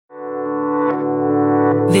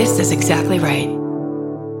This is exactly right.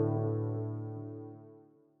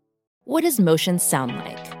 What does motion sound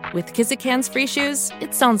like? With Kizik hands-free shoes,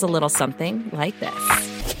 it sounds a little something like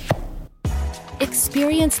this.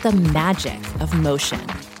 Experience the magic of motion.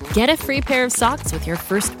 Get a free pair of socks with your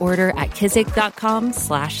first order at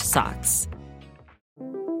kizik.com/socks.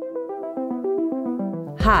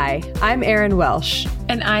 Hi, I'm Erin Welsh.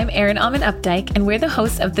 And I'm Erin Alman Updike, and we're the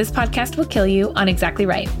hosts of This Podcast Will Kill You on Exactly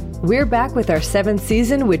Right. We're back with our 7th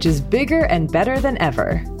season, which is bigger and better than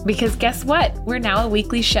ever. Because guess what? We're now a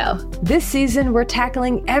weekly show. This season, we're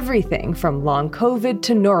tackling everything from long COVID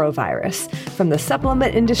to norovirus, from the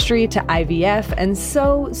supplement industry to IVF, and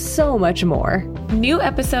so much more. New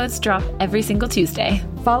episodes drop every single Tuesday.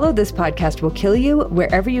 Follow This Podcast Will Kill You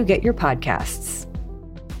wherever you get your podcasts.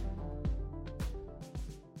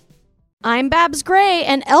 I'm Babs Gray,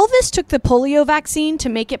 and Elvis took the polio vaccine to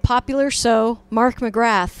make it popular, so Mark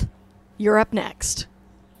McGrath, you're up next.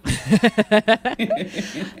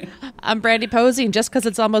 I'm Brandy Posey, and just because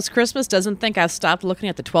it's almost Christmas doesn't think I've stopped looking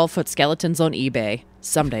at the 12-foot skeletons on eBay.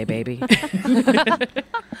 Someday, baby.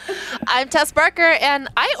 I'm Tess Barker, and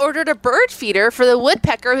I ordered a bird feeder for the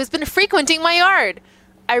woodpecker who's been frequenting my yard.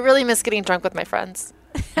 I really miss getting drunk with my friends.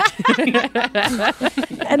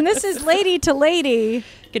 And this is Lady to Lady.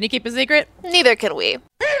 Can you keep a secret? Neither can we.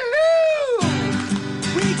 Hello!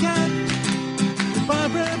 We got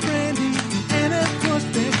Barbara, Brandy, and of course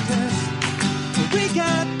Big Tess. We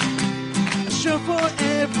got a show for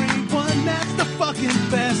everyone that's the fucking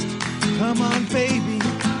best. Come on, baby.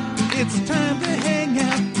 It's time to hang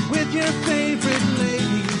out with your favorite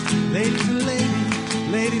ladies. Ladies and ladies,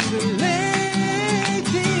 ladies and ladies.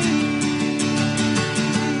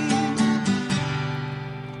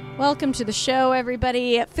 Welcome to the show,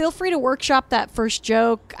 everybody. Feel free to workshop that first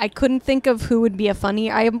joke. I couldn't think of who would be a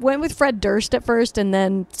funny. I went with Fred Durst at first, and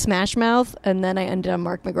then Smash Mouth, and then I ended on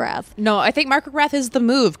Mark McGrath. No, I think Mark McGrath is the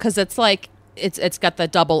move, because it's like, it's got the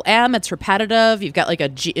double M, it's repetitive. You've got like a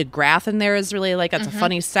grath in there is really like, it's a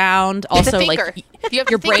funny sound. Also, like you have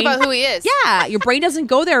to think about who he is. Yeah, your brain doesn't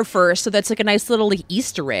go there first, so that's like a nice little like,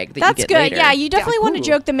 Easter egg that That's you get good. later. Yeah, you definitely want a Ooh.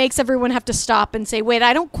 joke that makes everyone have to stop and say, wait,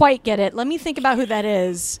 I don't quite get it. Let me think about who that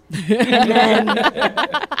is. And then...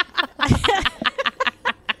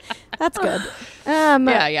 That's good.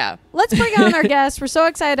 Yeah. Let's bring on our guest. We're so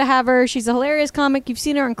excited to have her. She's a hilarious comic. You've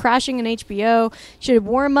seen her on Crashing and HBO. She should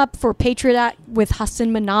warm up for Patriot Act with Hassan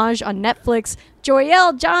Minhaj on Netflix.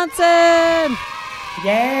 Joyelle Johnson.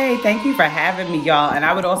 Yay, thank you for having me, y'all. And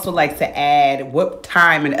I would also like to add, what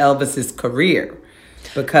time in Elvis's career?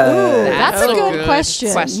 Because that's a good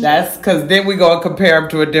question. That's because then we go and compare him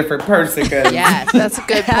to a different person. Yes, that's a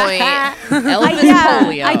good point. Elvis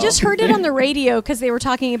polio. I just heard it on the radio because they were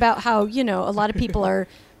talking about how, a lot of people are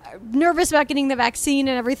nervous about getting the vaccine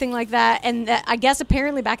and everything like that. And I guess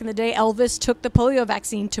apparently back in the day, Elvis took the polio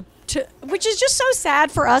vaccine to which is just so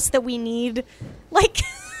sad for us that we need, like...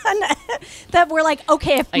 that we're like,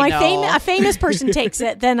 okay, if a famous person takes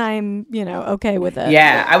it, then I'm, okay with it.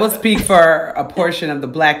 Yeah, I will speak for a portion of the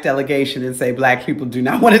black delegation and say black people do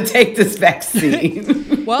not want to take this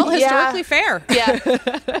vaccine. Well, historically fair. Yeah.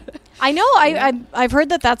 I know. I've heard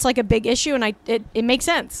that that's like a big issue, and it makes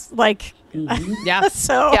sense. Like, yeah.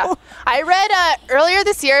 So yeah. I read earlier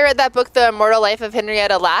this year. I read that book, The Immortal Life of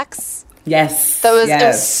Henrietta Lacks. Yes. It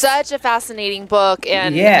was such a fascinating book.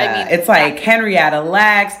 And it's like Henrietta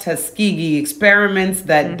Lacks, Tuskegee experiments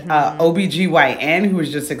that OBGYN who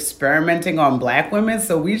was just experimenting on black women.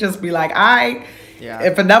 So we just be like,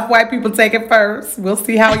 if enough white people take it first, we'll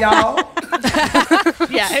see how y'all.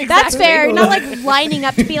 Yeah, exactly. That's fair. You're not like lining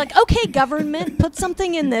up to be like, okay, government, put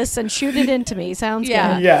something in this and shoot it into me. Sounds good.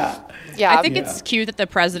 Yeah. Yeah. I think it's cute that the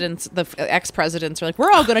ex-presidents are like,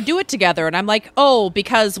 we're all going to do it together. And I'm like,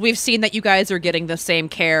 because we've seen that you guys are getting the same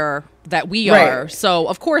care that we are. So,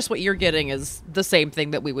 of course, what you're getting is the same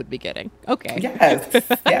thing that we would be getting. Okay. Yes,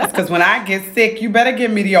 because when I get sick, you better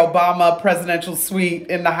give me the Obama presidential suite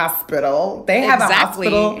in the hospital. They have a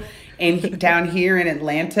hospital down here in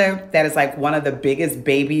Atlanta that is like one of the biggest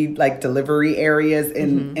baby like delivery areas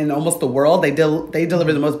in almost the world. They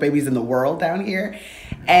deliver the most babies in the world down here.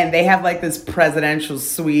 And they have like this presidential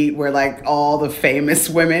suite where like all the famous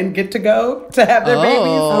women get to go to have their babies.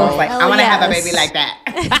 So I was like, I want to have a baby like that.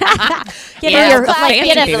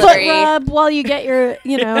 Get a foot rub while you get your,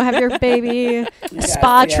 have your baby.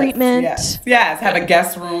 Spa treatment. Yes, have a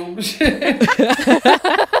guest room.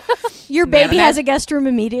 Your baby has a guest room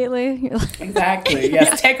immediately. Exactly.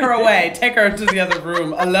 Yes, take her away. Take her to the other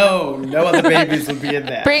room alone. No other babies will be in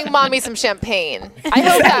there. Bring mommy some champagne. I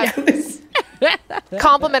hope that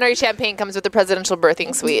Complimentary champagne comes with the presidential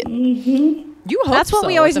birthing suite. You hope That's what so,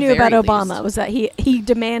 we always at the knew about very Obama least. was that he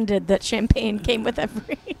demanded that champagne came with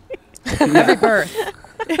every. Every birth.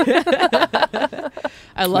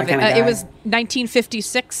 I love it. kinda It guy. was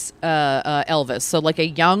 1956 Elvis, so like a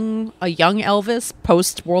young Elvis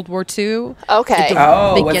post World War II. Okay.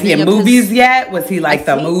 Oh, was he beginning in of movies his- yet? Was he like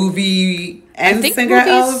the think- movie I and think singer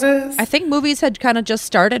Elvis? I think movies had kind of just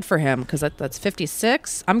started for him because that's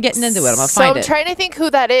 56. I'm getting into it. I'm gonna So find I'm it. trying to think who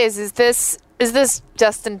that is. Is this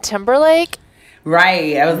Justin Timberlake?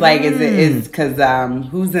 Right. I was like, is because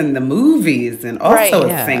who's in the movies and also Right. a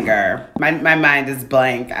Yeah. singer? My mind is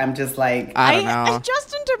blank. I'm just like, I don't know.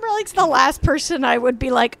 Justin Timberlake's the last person I would be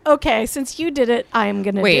like, okay, since you did it, I'm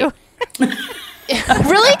gonna Wait. do.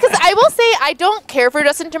 Really? Because I will say I don't care for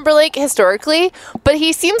Justin Timberlake historically, but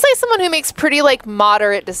he seems like someone who makes pretty like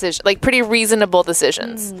moderate decisions, like pretty reasonable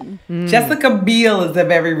decisions. Jessica Biel is a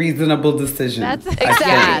very reasonable decision. That's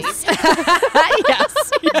Exactly.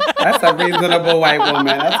 Yes. That's a reasonable white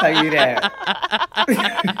woman. I'll tell you that.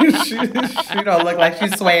 she don't look like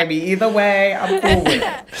she's swaying me either way. I'm cool with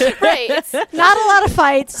it. Right. It's, not a lot of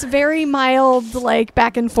fights, very mild, like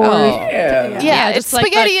back and forth. Oh. Yeah. yeah, just it's like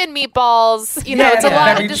spaghetti and meatballs. You know, it's a Yeah,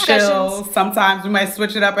 lot very of discussions. chill. Sometimes we might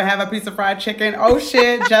switch it up and have a piece of fried chicken. Oh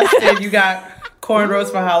shit, Justin, you got cornrows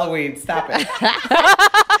for Halloween. Stop it.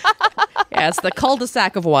 Yeah, it's the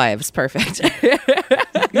cul-de-sac of wives. Perfect.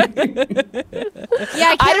 Yeah,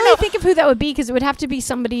 I can't really think of who that would be because it would have to be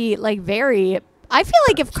somebody like very. I feel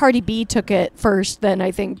like if Cardi B took it first, then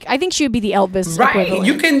I think she would be the Elvis Right.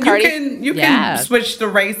 equivalent. You Yeah. can switch the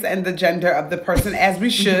race and the gender of the person as we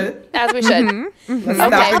should. As we should. Let's Okay.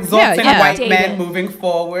 stop exalting Yeah. white Dated. men moving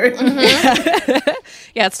forward.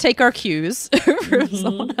 Yeah, let's take our cues from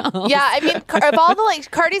someone else. Yeah, I mean, of all the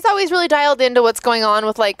like, Cardi's always really dialed into what's going on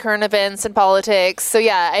with like current events and politics. So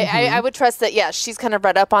yeah, I would trust that. Yeah, she's kind of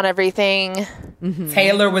read up on everything.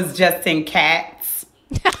 Taylor was just in Cats.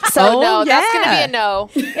 So Oh, no, that's yeah. gonna be a no.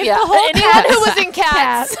 Yeah, the whole anyone who was in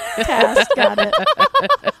Cats. Cass, got it.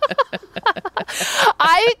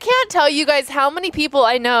 I can't tell you guys how many people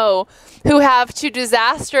I know who have, to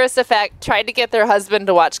disastrous effect, tried to get their husband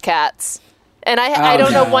to watch Cats, and I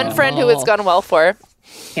don't know one friend who it's gone well for.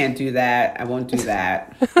 Can't do that. I won't do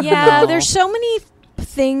that. Yeah, there's so many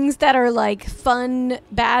things that are like fun,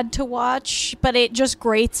 bad to watch, but it just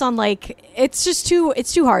grates on like it's too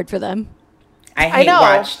hard for them. I hate know.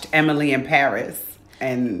 watched Emily in Paris,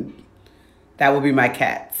 and that will be my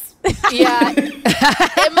Cats. Yeah,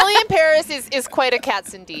 Emily in Paris is quite a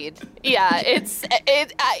Cats indeed. Yeah,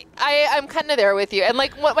 I'm kind of there with you. And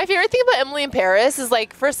like, what my favorite thing about Emily in Paris is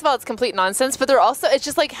like, first of all, it's complete nonsense, but it's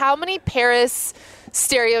just like, how many Paris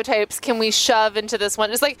stereotypes can we shove into this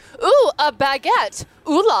one? It's like, ooh, a baguette,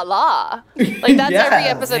 ooh la la. Like that's Yeah, every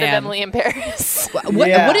episode man. of Emily in Paris.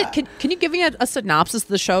 Can you give me a synopsis of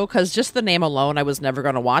the show? Because just the name alone, I was never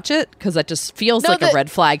going to watch it because that just feels No, like a red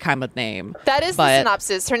flag kind of name. That is the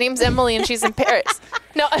synopsis. Her name's Emily and she's in Paris.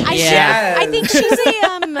 No, Yes. I think she's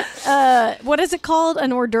a what is it called?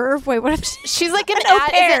 An hors d'oeuvre? Wait, what? she's like an au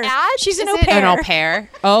ad. pair. Is it ad? She's an Is au it- pair. An au pair.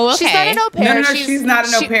 Oh, okay. She's not an au pair. No, she's not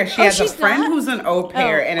an au pair. She has a she's friend not? who's an au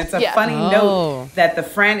pair, and it's a Yeah. funny Oh. note that the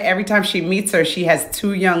friend, every time she meets her, she has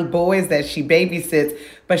two young boys that she babysits,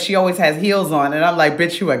 but she always has heels on. And I'm like,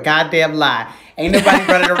 bitch, you a goddamn lie. Ain't nobody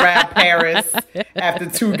running around Paris after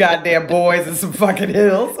two goddamn boys and some fucking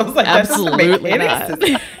heels. I was like, that doesn't make Absolutely any not.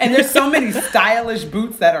 sense. And there's so many stylish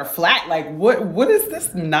boots that are flat. Like, what is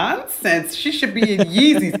this nonsense? She should be in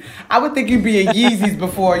Yeezys. I would think you'd be in Yeezys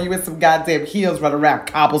before you with some goddamn heels running around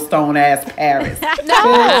cobblestone ass Paris.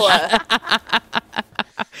 No,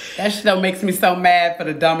 That shit makes me so mad for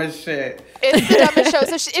the dumbest shit. it's the dumbest show.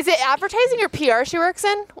 So is it advertising or PR she works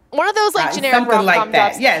in? One of those like generic Something like rom-com that.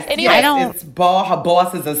 jobs. Yes. Anyway, yes. It's her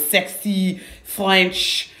boss is a sexy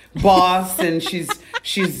French boss, and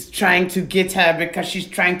she's trying to get her because she's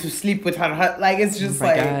trying to sleep with her. Like it's just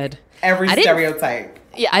my God. every I didn't- stereotype.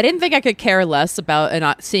 yeah. I didn't think I could care less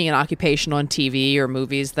about seeing an occupation on TV or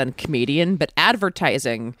movies than comedian, but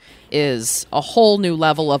advertising is a whole new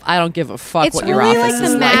level of I don't give a fuck It's what your really office like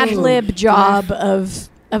is the like. Mad Lib job of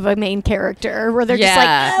a main character, where they're just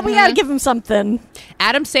Yeah. like, we got to give him something.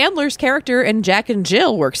 Adam Sandler's character in Jack and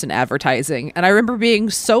Jill works in advertising, and I remember being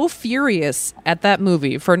so furious at that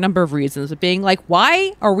movie for a number of reasons, being like,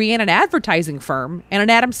 why are we in an advertising firm in an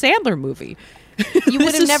Adam Sandler movie? You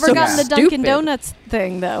would have is never so gotten the Dunkin' stupid. Donuts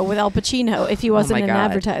thing though with Al Pacino if he wasn't my an God.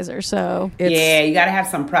 advertiser. So Yeah, you got to have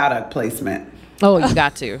some product placement. Oh, you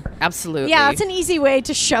got to. Absolutely. yeah, it's an easy way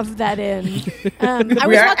to shove that in. I We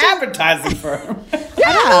was are watching. advertising firm.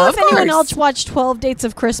 I don't know if anyone course. else watched 12 Dates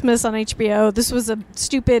of Christmas on HBO. This was a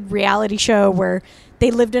stupid reality show where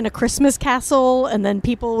they lived in a Christmas castle, and then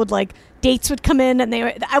people would dates would come in, and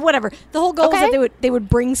whatever. The whole goal was that they would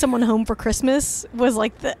bring someone home for Christmas. Was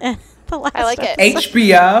the last. I like it.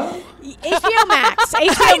 HBO. HBO Max.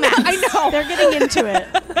 HBO Max. I know. They're getting into it.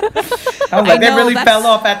 I was like, they really fell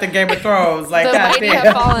off after Game of Thrones. Like, The mighty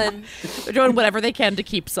have fallen. They're doing whatever they can to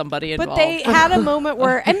keep somebody involved. But they had a moment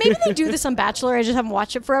where, and maybe they do this on Bachelor, I just haven't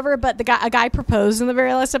watched it forever, but a guy proposed in the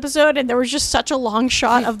very last episode, and there was just such a long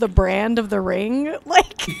shot of the brand of the ring.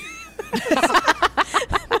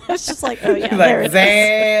 It's just like, oh yeah, there it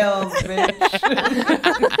Zales,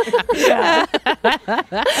 bitch. Yeah.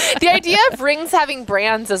 The idea of rings having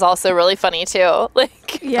brands is also really funny too.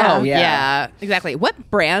 Yeah. Oh, yeah, exactly.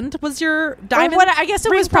 What brand was your diamond? I guess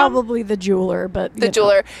it was probably the jeweler, but The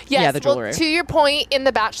jeweler. Yes. Yeah, the jeweler. Well, to your point, in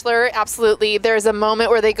The Bachelor, absolutely. There's a moment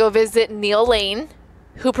where they go visit Neil Lane,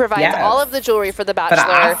 who provides all of the jewelry for The For the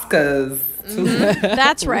Bachelor. Oscars.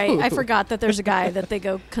 That's right. I forgot that there's a guy that they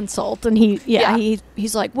go consult, and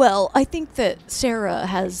he's like, well, I think that Sarah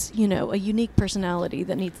has, a unique personality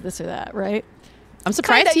that needs this or that, right? I'm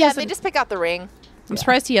surprised he Yeah, hasn't. they just pick out the ring. I'm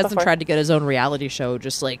surprised he hasn't Before. tried to get his own reality show,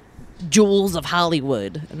 just like Jewels of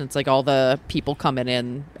Hollywood, and it's like all the people coming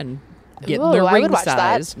in and getting Ooh, their I ring would watch that.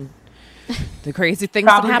 size. And the crazy things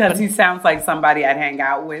Probably that because happen. he sounds like somebody I'd hang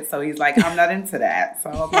out with, so he's like, I'm not into that. So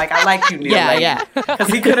I'm like, I like you, Neil. Yeah. Because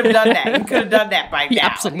he could have done that. He could have done that by now.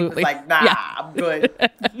 Absolutely. He was like, nah, Yeah. I'm good.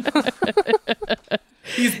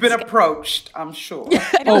 He's been approached, I'm sure.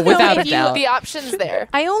 Oh, without a If you- doubt. The options there.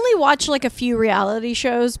 I only watch a few reality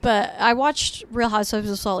shows, but I watched Real Housewives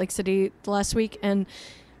of Salt Lake City last week, and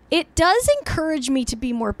it does encourage me to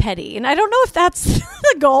be more petty. And I don't know if that's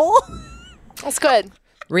the goal. That's good.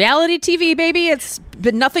 Reality TV, baby, it's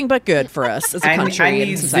been nothing but good for us as a country. I and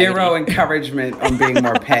need society. zero encouragement on being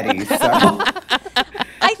more petty. So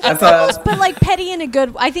I think That's almost, but petty in a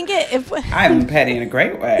good. I think I'm petty in a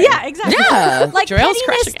great way. Yeah, exactly. Yeah, like Joyelle's pettiness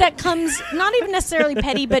crushing it. that comes not even necessarily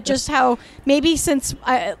petty, but just how maybe since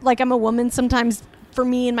I'm a woman, sometimes for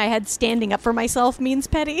me in my head, standing up for myself means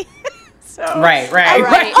petty. So Right.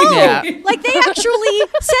 Oh, Yeah. like they actually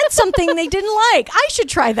said something they didn't like. I should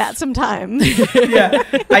try that sometime. Yeah.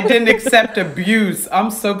 I didn't accept abuse. I'm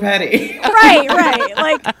so petty. right.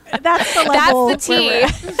 Like that's the level. That's the where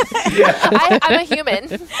tea. I'm a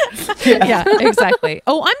human. Yeah, exactly.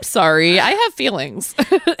 Oh, I'm sorry. I have feelings.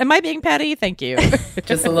 Am I being petty? Thank you.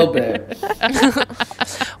 Just a little bit.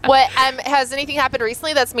 What has anything happened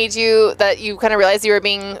recently that's made you kind of realize you were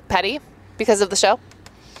being petty because of the show?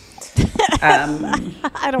 I don't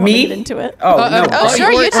want to Me? get into it. Oh, no. Oh,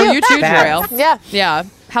 sure, you too. You too, Bad. Joyelle. Yeah. Yeah.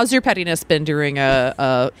 How's your pettiness been during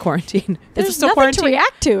a quarantine? There's Is it still nothing quarantine? to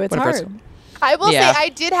react to. It's What if it's- hard. I will Yeah. say I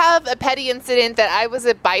did have a petty incident that I was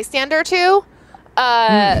a bystander to.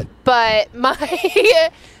 But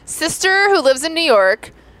my sister, who lives in New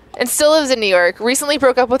York and still lives in New York, recently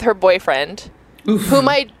broke up with her boyfriend, who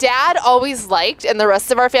my dad always liked and the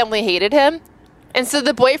rest of our family hated him. And so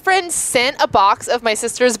the boyfriend sent a box of my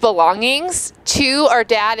sister's belongings to our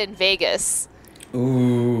dad in Vegas.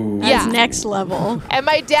 Ooh. That's Yeah. next level. And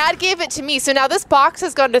my dad gave it to me. So now this box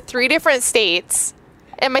has gone to 3 different states.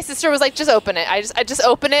 And my sister was like, just open it. I just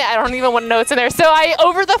open it. I don't even want to know what's in there. So I,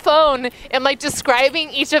 over the phone, am describing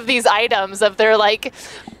each of these items of their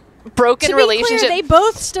broken To be relationship. clear, they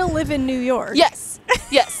both still live in New York. Yes.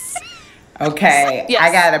 Okay, Yes.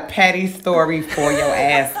 I got a petty story for your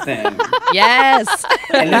ass then. Yes.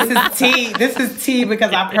 And this is tea. This is tea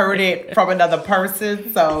because I've heard it from another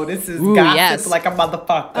person. So this is Ooh, gossip yes. like a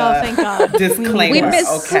motherfucker. Oh, thank God. Disclaimer.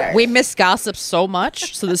 We miss gossip so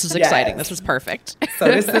much, so this is exciting. Yes. This is perfect. So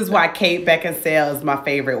this is why Kate Beckinsale is my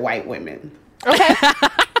favorite white women. Okay.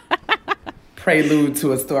 Prelude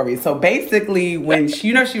to a story. So basically, when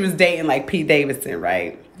she was dating Pete Davidson,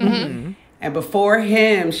 right? Mm-hmm. And before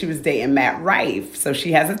him, she was dating Matt Rife. So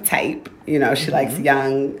she has a type. She likes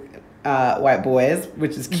young white boys,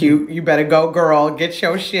 which is cute. You better go, girl. Get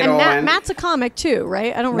your shit And on. Matt's a comic too,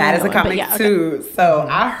 right? I don't really Matt is know a comic him, but yeah, too. So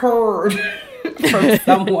I heard from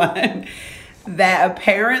someone that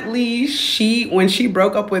apparently when she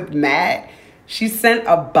broke up with Matt, she sent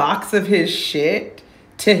a box of his shit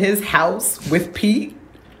to his house with Pete.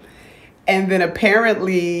 And then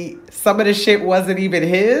apparently some of the shit wasn't even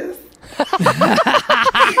his.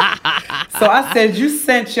 So I said, you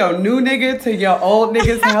sent your new nigga to your old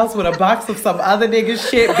nigga's house with a box of some other nigga's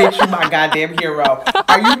shit? Bitch, you my goddamn hero.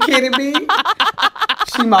 Are you kidding me?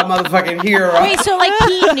 She my motherfucking hero. Wait, so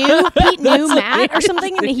Pete knew Matt or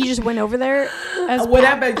something, and he just went over there as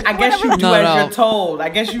Whatever. I guess you do No, as no. you're told. I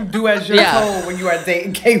guess you do as you're Yeah. told when you are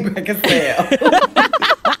dating Kate Beckinsale.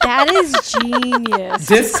 That is genius.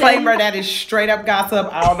 Disclaimer, that is straight up gossip.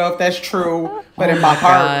 I don't know if that's true, but in my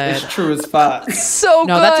heart, it's true as fuck. So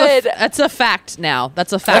No, good. that's a fact now.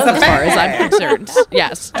 That's a fact That's a as far as I'm fact. concerned.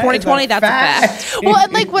 Yes. 2020, that's a fact. Well,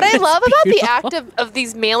 and like what I love about the act of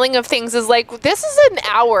these mailing of things is like this is an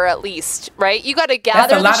hour at least, right? You got to That's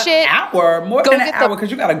gather a the lot shit. of hour, more Go than an get the- hour,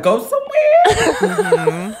 because you gotta go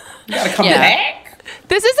somewhere. You gotta come back.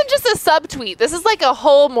 This isn't just a subtweet. This is like a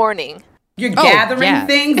whole morning. You're gathering yeah.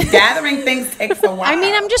 things. Gathering things takes a while. I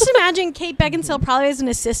mean, I'm just imagining Kate Beckinsale probably has an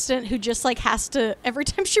assistant who just like has to, every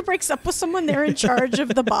time she breaks up with someone, they're in charge of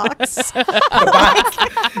the box. the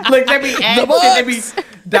box. Look, they be adding shit. They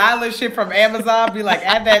be dialing shit from Amazon. Be like,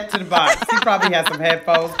 add that to the box. He probably has some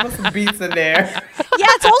headphones. Put some beats in there. Yeah,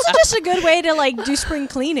 it's also just a good way to like do spring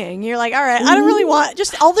cleaning. You're like, all right, I don't really want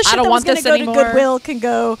just all the shit that was going to go to Goodwill can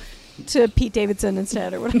go to Pete Davidson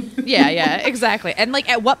instead or whatever. Yeah, exactly. And like,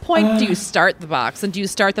 at what point do you start the box? And do you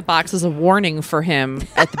start the box as a warning for him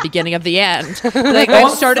at the beginning of the end? Like,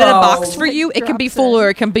 I've started a box for you. It can be full or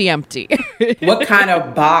it can be empty. What kind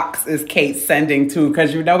of box is Kate sending to?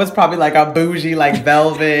 Because you know it's probably like a bougie, like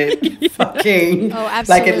velvet, fucking. Oh,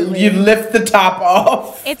 absolutely. Like you lift the top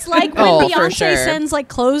off. It's like when Oh, for Beyonce sure. sends like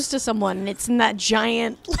clothes to someone and it's in that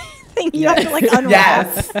giant thing you have to like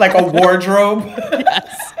unwrap. Yes, like a wardrobe.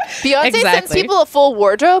 Beyonce sends Exactly. people a full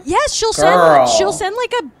wardrobe. Yes, Girl. she'll send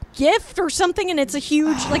like a gift or something and it's a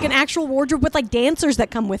huge like an actual wardrobe with like dancers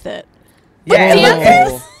that come with it. Yeah,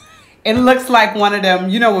 dancers? it looks like one of them.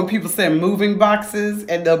 You know when people send moving boxes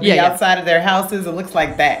and they'll be Yeah. outside of their houses. It looks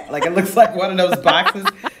like that. Like it looks like one of those boxes.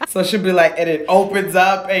 So she'll be like, and it opens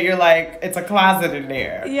up, and you're like, it's a closet in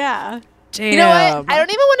there. Yeah. Damn. You know what? I don't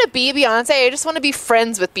even want to be Beyonce. I just want to be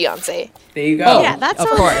friends with Beyonce. There you go. Oh, Yeah, that of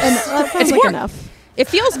sounds, course. that sounds It's like more- enough. It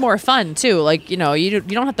feels more fun too. Like, you know, you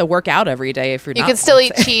don't have to work out every day if you're You not. can still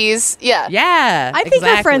eat Beyonce. cheese. Yeah. Yeah, I think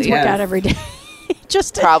our friends exactly. work Yes. out every day.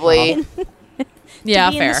 Just to, Probably. Yeah,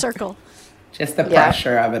 be in fair. the circle. Just the Yeah.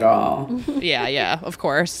 pressure of it all. Yeah, of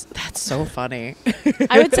course. That's so funny.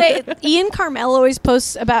 I would say Ian Carmel always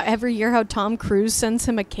posts about every year how Tom Cruise sends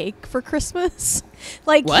him a cake for Christmas.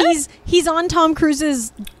 Like What? he's on Tom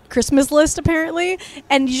Cruise's Christmas list apparently,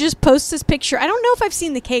 and you just post this picture. I don't know if I've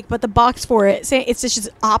seen the cake, but the box for it, say it's just this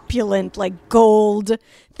opulent like gold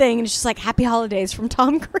thing, and it's just like Happy Holidays from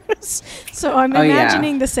Tom Cruise. So I'm Oh, yeah.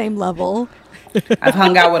 imagining the same level. I've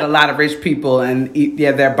hung out with a lot of rich people, and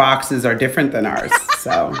their boxes are different than ours.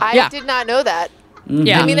 So I did not know that.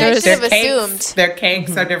 Yeah, I mean, I there's- should have cakes, assumed. their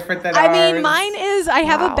cakes are different than I ours. mean, mine is I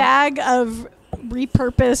have Wow. a bag of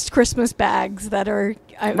repurposed Christmas bags that are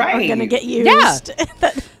Right. going to get used.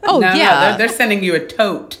 Yeah. Oh No, yeah, they're sending you a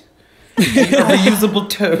tote. A reusable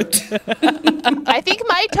tote. I think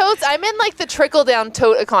my totes, I'm in like the trickle down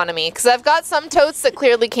tote economy because I've got some totes that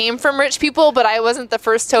clearly came from rich people, but I wasn't the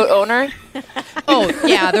first tote owner. oh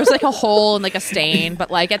yeah. There's like a hole and like a stain,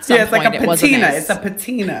 but like at some Yeah, it's point like a it wasn't. patina. Nice. It's a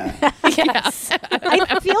patina.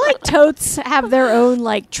 I feel like totes have their own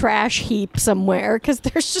like trash heap somewhere because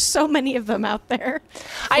there's just so many of them out there.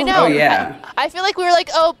 I know. Oh, yeah. I feel like we were like,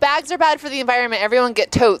 oh, bags are bad for the environment. Everyone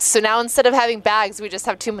get totes. So now instead of having bags, we just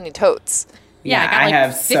have too many totes. Yeah, I got I like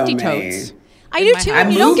have so 50 many. totes. I do my too. house. I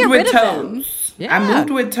You don't moved get with rid of them. totes. Yeah. I moved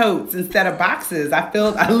with totes instead of boxes.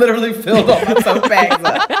 I literally filled all my tote bags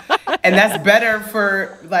up. And that's better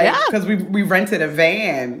for, like, because we rented a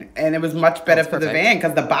van, and it was much better for the perfect. van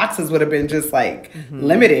because the boxes would have been just, like,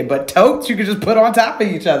 limited. But totes, you could just put on top of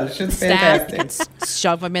each other. It's just Stack fantastic. and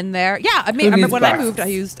shove them in there. Yeah, I mean, Who I remember needs when I boxes?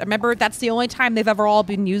 moved, I remember that's the only time they've ever all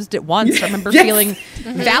been used at once. I remember Yes. feeling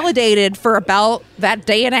validated for about that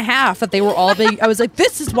day and a half that they were all being. I was like,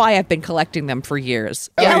 this is why I've been collecting them for years.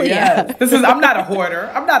 Oh, Hell yeah. I'm not a hoarder.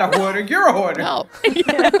 I'm not a hoarder. You're a hoarder. No.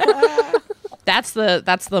 That's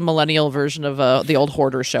the millennial version of the old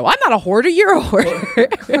hoarder show. I'm not a hoarder. You're a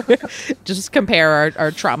hoarder. Just compare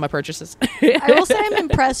our trauma purchases. I will say I'm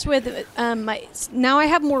impressed with now I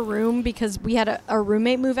have more room because we had a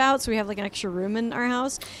roommate move out, so we have like an extra room in our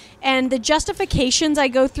house. And the justifications I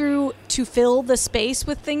go through to fill the space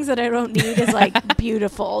with things that I don't need is like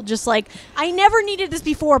beautiful. Just like I never needed this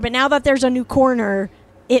before, but now that there's a new corner,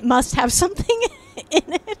 it must have something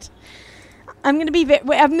in it. I'm going to be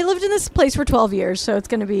I've lived in this place for 12 years, so it's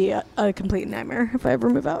going to be a complete nightmare if I ever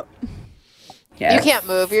move out. Yes. You can't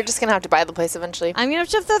move. You're just going to have to buy the place eventually. I'm gonna have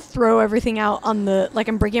to throw everything out on the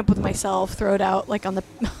I'm breaking up with myself. Throw it out like on the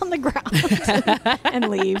ground and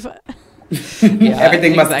leave. Yeah,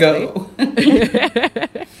 Everything exactly. must go.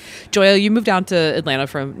 Joyelle, you moved down to Atlanta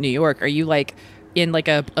from New York. Are you like in like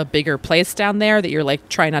a bigger place down there that you're like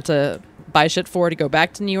trying not to buy shit for to go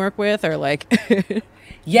back to New York with, or like?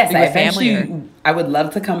 Yes, I family eventually, I would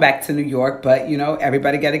love to come back to New York, but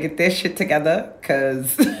everybody got to get their shit together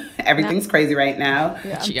because everything's crazy right now.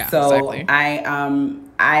 Yeah, so exactly.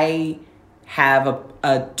 I have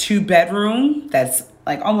a 2-bedroom that's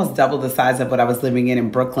like almost double the size of what I was living in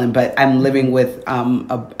Brooklyn, but I'm living with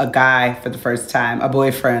a guy for the first time, a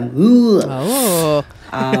boyfriend. Ooh. Oh.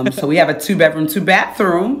 So we have a 2-bedroom,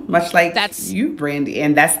 2-bathroom, much like you, Brandy,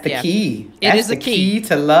 and that's the key. It is the the key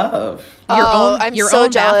to love. I'm so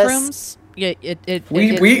jealous. Bathrooms. Yeah,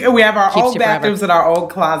 We have our keeps own you forever. bathrooms and our own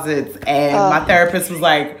closets, and my therapist was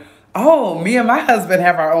like, "Oh, me and my husband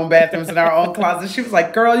have our own bathrooms and our own closets." She was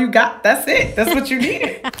like, "Girl, that's it. That's what you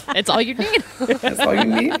needed. It's all you need. That's all you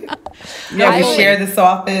needed." Yeah, we share this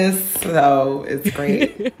office, so it's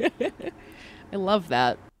great. I love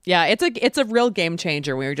that. Yeah, it's a real game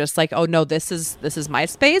changer. We were just like, oh no, this is my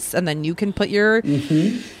space, and then you can put your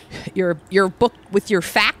book with your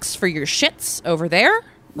facts for your shits over there,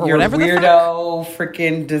 or Your whatever. weirdo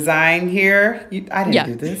freaking design here. I didn't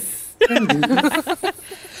do this.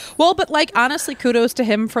 Well, but like honestly, kudos to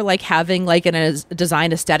him for like having like a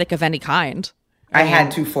design aesthetic of any kind. I had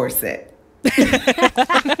to force it. I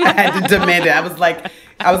had to demand it. I was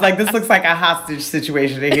like, this looks like a hostage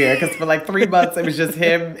situation in here, because for like 3 months it was just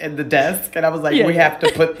him and the desk, and I was like, we have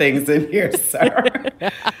to put things in here, sir.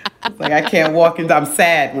 It's like I can't walk in. I'm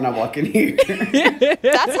sad when I walk in here.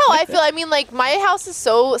 That's how I feel. I mean, like, my house is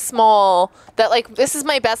so small that like this is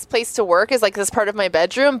my best place to work, is like this part of my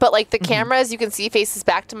bedroom, but like the camera, as you can see, faces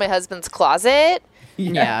back to my husband's closet.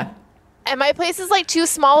 Yeah. And my place is like too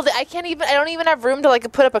small that I don't even have room to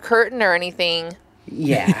like put up a curtain or anything.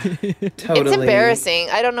 Yeah, totally. It's embarrassing.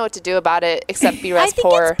 I don't know what to do about it except be I rest think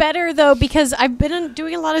poor. it's better though, because I've been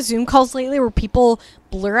doing a lot of Zoom calls lately where people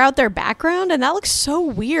blur out their background, and that looks so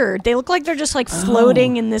weird. They look like they're just like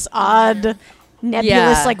floating in this odd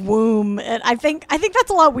nebulous like womb, and I think that's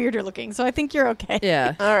a lot weirder looking. So I think you're okay.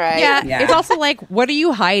 Yeah. All right. Yeah. It's also like, what are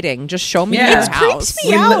you hiding? Just show me your It house. creeps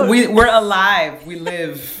me out. We're alive. We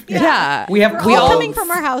live. Yeah. We have We're all clothes. coming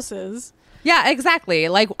from our houses. Yeah, exactly.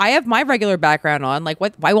 Like, I have my regular background on. Like,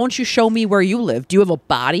 why won't you show me where you live? Do you have a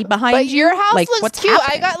body behind But you? your house like, looks what's cute.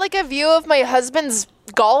 happening? I got like a view of my husband's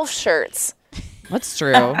golf shirts. That's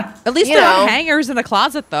true. At least You they're know. on hangers in the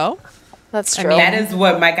closet, though. That's I true. mean, That is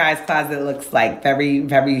what my guy's closet looks like. Very,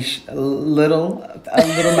 very little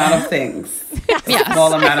amount of things. Yeah.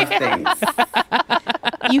 Small amount of things.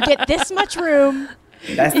 You get this much room.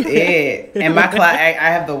 That's it. And my closet, I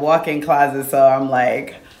have the walk-in closet, so I'm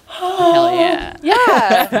like, Hell yeah.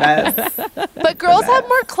 Yeah. But girls have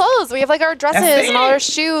more clothes. We have like our dresses That's and all it. our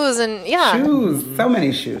shoes and shoes. So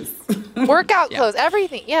many shoes. workout clothes,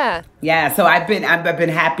 everything. Yeah. Yeah, so I've been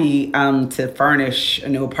happy to furnish a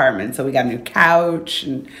new apartment. So we got a new couch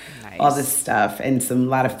and all this stuff, and a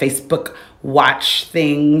lot of Facebook watch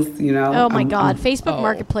things. Oh my God, Facebook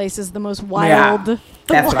Marketplace is the most wild,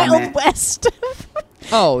 Wild West.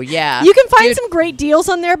 Oh yeah. You can find some great deals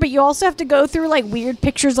on there, but you also have to go through like weird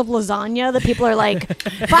pictures of lasagna that people are like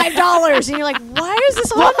 $5, and you're like, why is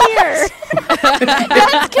this on here?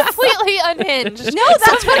 That's completely unhinged. No,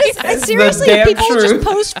 that's what it is. Seriously, damn people truth. just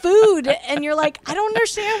post food, and you're like, I don't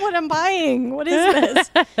understand what I'm buying. What is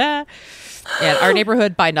this? Yeah, our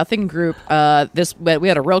neighborhood Buy Nothing group. We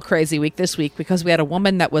had a real crazy week this week because we had a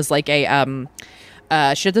woman that was like a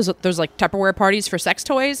she did those like Tupperware parties for sex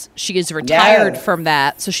toys. She is retired from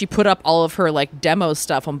that, so she put up all of her like demo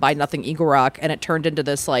stuff on Buy Nothing Eagle Rock, and it turned into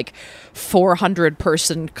this like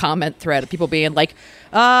 400-person comment thread of people being like,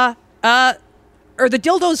 "Are the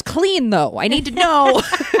dildos clean though? I need to know."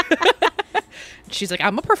 She's like,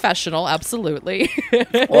 I'm a professional, absolutely.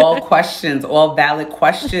 All questions, all valid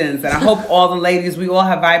questions. And I hope all the ladies, we all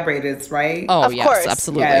have vibrators, right? Oh, Of yes, course.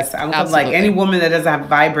 absolutely. Yes, I'm absolutely. like any woman that doesn't have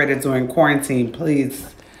vibrators during quarantine, please.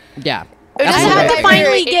 Yeah. It was I just had like to your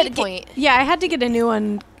finally 80 get point. yeah, I had to get a new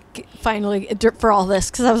one finally for all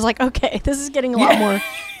this, because I was like, okay, this is getting a lot more,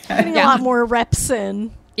 a lot more reps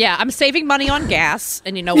in. Yeah, I'm saving money on gas,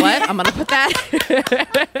 and you know what? I'm gonna put that.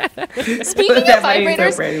 Speaking of That money is so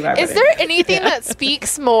vibrators, pretty is vibrating. there anything that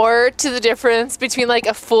speaks more to the difference between like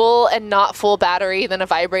a full and not full battery than a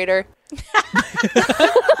vibrator?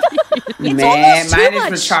 Man, almost too mine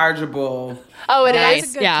much. is rechargeable. Oh, it Nice.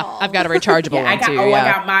 is. good Yeah, call. I've got a rechargeable I one got too. I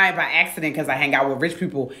Yeah. got mine by accident because I hang out with rich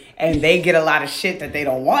people and they get a lot of shit that they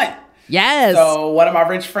don't want. Yes. So one of my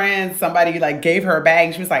rich friends, somebody like gave her a bag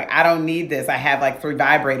and she was like, I don't need this. I have like 3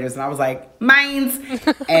 vibrators. And I was like, mine's.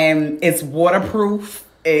 And it's waterproof.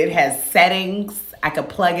 It has settings. I could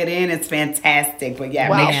plug it in. It's fantastic. But yeah,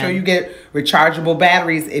 Wow. make sure you get rechargeable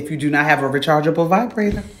batteries if you do not have a rechargeable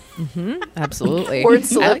vibrator. Absolutely. Words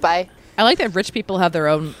to live by. I like that rich people have their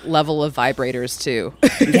own level of vibrators too.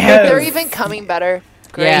 Yes. They're even coming better.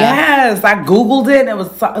 Great. Yeah. Yes, I googled it and it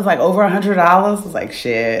was like over $100. I was like,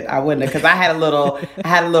 shit, I wouldn't have, because I had a little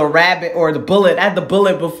rabbit or the bullet. I had the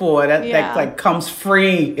bullet before that like comes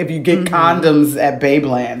free if you get condoms at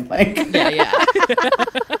Babeland. Like, Yeah.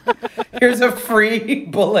 here's a free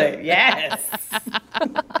bullet. Yes.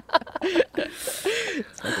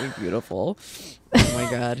 It's fucking beautiful. Oh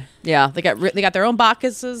my god. Yeah, they got their own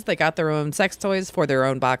boxes. They got their own sex toys for their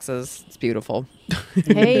own boxes. It's beautiful.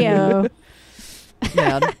 Hey yo.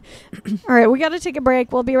 Yeah. All right, we got to take a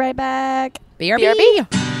break. We'll be right back. BRB.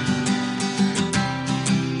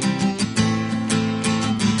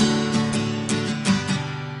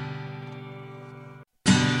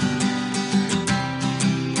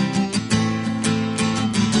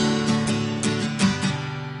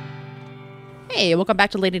 Hey, welcome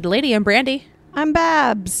back to Lady. I'm Brandy. I'm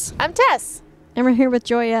Babs. I'm Tess. And we're here with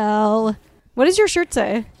Joyelle. What does your shirt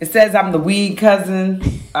say? It says I'm the weed cousin.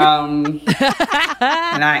 And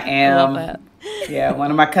I am. Love that. Yeah, one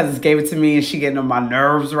of my cousins gave it to me and she getting on my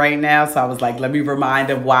nerves right now. So I was like, let me remind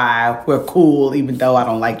her why we're cool even though I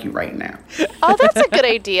don't like you right now. Oh, that's a good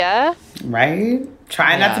idea. Right?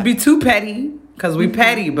 Try not to be too petty because we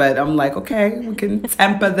petty, but I'm like, okay, we can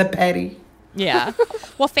temper the petty. Yeah.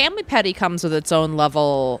 Well, family petty comes with its own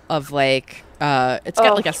level of like, it's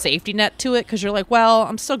got like a safety net to it because you're like, well,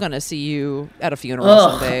 I'm still going to see you at a funeral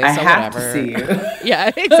someday. I so have whatever. to see you.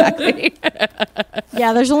 Yeah, exactly.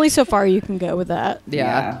 Yeah, there's only so far you can go with that.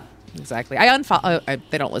 Yeah. Exactly. I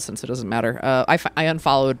they don't listen, so it doesn't matter. I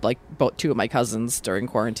unfollowed like two of my cousins during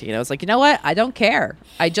quarantine. I was like, you know what? I don't care.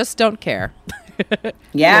 I just don't care.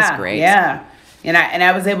 Yeah. Feels great. Yeah. And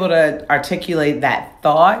I was able to articulate that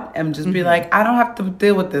thought and just be like, I don't have to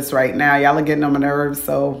deal with this right now. Y'all are getting on my nerves,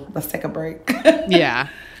 so let's take a break. Yeah.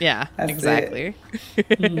 That's Exactly.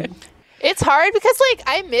 It's hard because, like,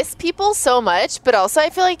 I miss people so much, but also I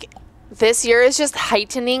feel like this year is just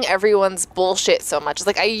heightening everyone's bullshit so much. It's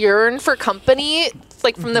like I yearn for company,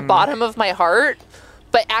 like, from the bottom of my heart.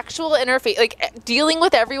 But actual interface, like, dealing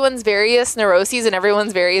with everyone's various neuroses and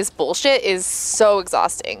everyone's various bullshit is so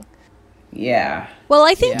exhausting. Yeah. Well,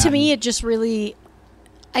 I think to me, it just really,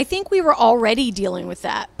 I think we were already dealing with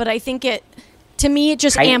that, but I think to me, it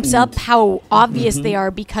just amps up how obvious they are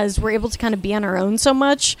because we're able to kind of be on our own so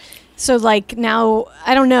much. So, like, now,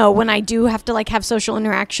 I don't know, when I do have to, like, have social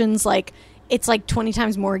interactions, like, it's, like, 20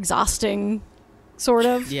 times more exhausting, sort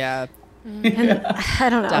of. Yeah. And I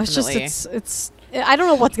don't know. Definitely. It's I don't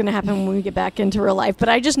know what's going to happen when we get back into real life, but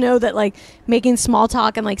I just know that, like, making small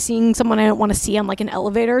talk and, like, seeing someone I don't want to see on, like, an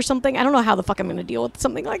elevator or something, I don't know how the fuck I'm going to deal with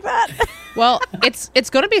something like that. Well, it's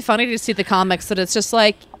going to be funny to see the comics that it's just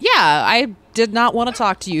like, yeah, I did not want to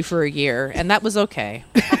talk to you for a year, and that was okay.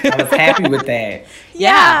 I was happy with that.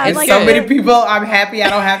 Yeah, And like, so many people I'm happy I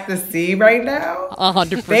don't have to see right now.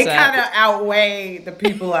 100%. They kind of outweigh the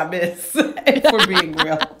people I miss, if we're being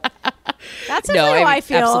real. That's how I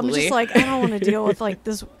feel. Absolutely. I'm just like, I don't want to deal with, like,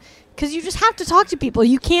 this. Because you just have to talk to people.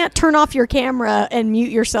 You can't turn off your camera and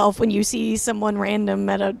mute yourself when you see someone random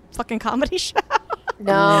at a fucking comedy show.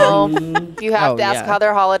 No, you have to ask yeah. how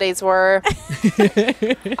their holidays were.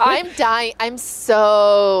 I'm dying. I'm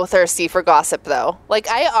so thirsty for gossip, though. Like,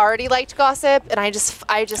 I already liked gossip, and I just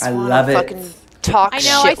want to fucking talk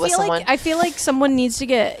shit with someone. I feel like someone needs to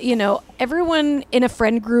get, everyone in a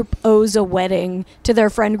friend group owes a wedding to their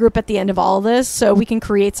friend group at the end of all this, so we can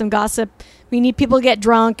create some gossip. We need people to get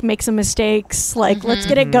drunk, make some mistakes. Like, let's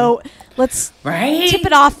get it go. Let's tip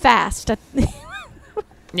it off fast.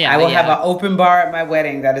 Yeah, I will have an open bar at my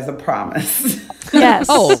wedding. That is a promise. Yes.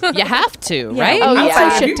 Oh, you have to, right? Oh,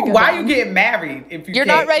 yeah. Why are you getting married if You're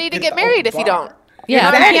not ready to get married if you don't. Yeah,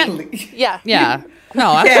 Exactly. Yeah. Yeah.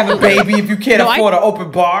 No, You can't have a baby if you can't afford an open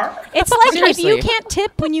bar. It's like Seriously. if you can't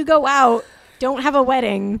tip when you go out, don't have a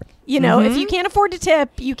wedding. If you can't afford to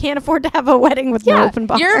tip, you can't afford to have a wedding with no open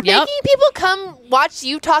bar. You're making people come watch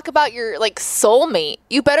you talk about your, like, soulmate.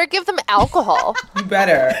 You better give them alcohol. You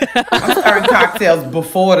better. I'm starting cocktails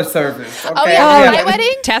before the service. Okay? Oh, yeah. My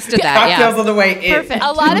wedding? tested that. Cocktails on the way in. Perfect.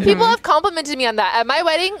 A lot of people have complimented me on that. At my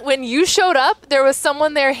wedding, when you showed up, there was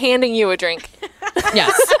someone there handing you a drink.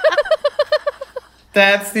 Yes.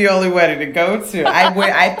 That's the only wedding to go to.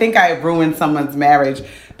 I think I ruined someone's marriage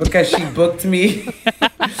because she booked me.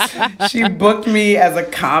 She booked me as a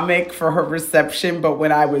comic for her reception, but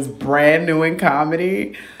when I was brand new in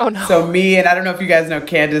comedy. Oh, no. So me, and I don't know if you guys know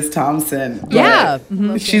Candace Thompson. Yeah.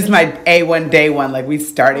 She's my A1 day one. Like, we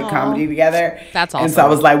started comedy together. That's awesome. And so I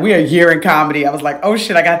was like, we are a year in comedy. I was like, oh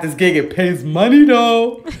shit, I got this gig. It pays money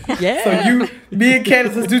though. Yeah. So me and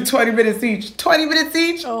Candace, let's do 20 minutes each. 20 minutes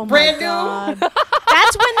each? Oh, brand God. new?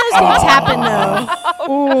 That's when those things happen, though.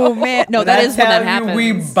 Oh man, no, that is when that happens.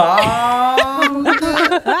 We bombed.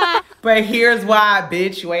 But here's why,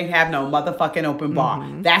 bitch. You ain't have no motherfucking open bar.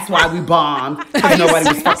 That's why we bombed. Because nobody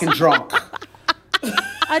was fucking drunk.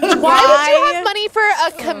 Why would you have money for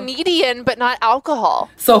a comedian but not alcohol?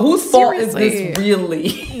 So whose fault is this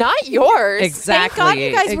really? Not yours. Exactly. Thank God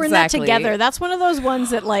you guys were in that together. That's one of those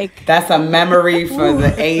ones that like. That's a memory for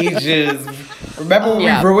the ages. Remember when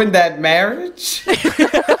we ruined that marriage?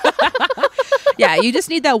 Yeah, you just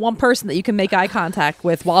need that one person that you can make eye contact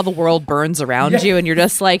with while the world burns around you, and you're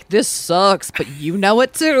just like, this sucks, but you know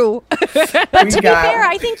it too. But to be fair,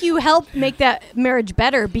 I think you helped make that marriage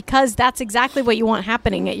better because that's exactly what you want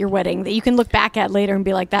happening at your wedding, that you can look back at later and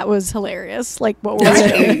be like, that was hilarious. Like, what were we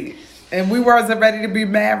doing? And we wasn't ready to be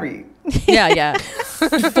married. Yeah.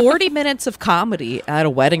 40 minutes of comedy at a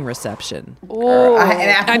wedding reception.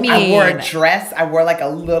 I wore a dress. I wore like a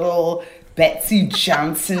little Betsy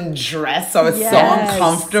Johnson dress. So it was so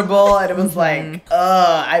uncomfortable. And it was like,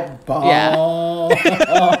 I bombed.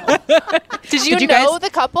 Yeah. Did you know the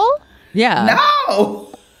couple? Yeah.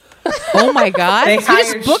 No. Oh my God. They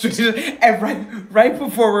hired and right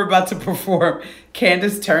before we're about to perform,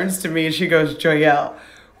 Candace turns to me and she goes, Joyelle,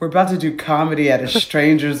 we're about to do comedy at a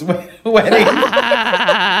stranger's wedding.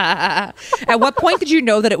 At what point did you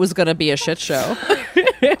know that it was going to be a shit show?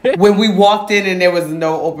 When we walked in and there was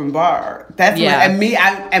no open bar. That's when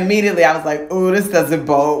immediately I was like, "Oh, this doesn't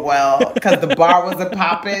bode well," because the bar wasn't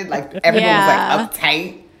popping. Like everyone was like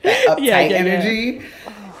uptight energy.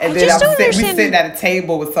 And then we sitting at a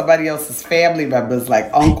table with somebody else's family members, like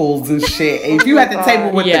uncles and shit. And if you at the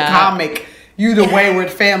table with the comic, you the wayward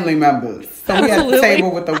family members. So we at the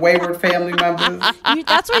table with the wayward family members.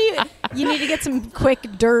 That's why you need to get some quick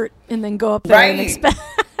dirt and then go up there and expect.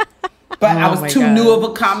 But I was too new of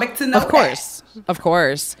a comic to know. Of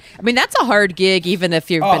course. I mean, that's a hard gig, even if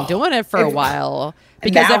you've been doing it for a while,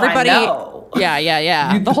 because everybody.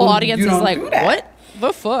 Yeah. The whole audience is like, "What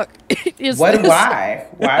the fuck is this?" Why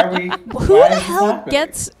are we? Who the hell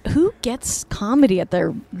gets comedy at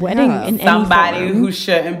their wedding? In somebody who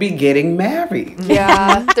shouldn't be getting married.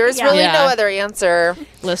 Yeah, there's really no other answer.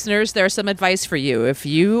 Listeners, there's some advice for you. If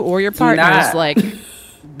you or your partner is like,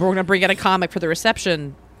 we're gonna bring in a comic for the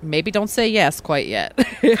reception, maybe don't say yes quite yet.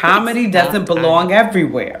 Comedy doesn't belong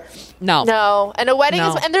everywhere. No. And a wedding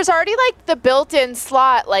is, and there's already like the built-in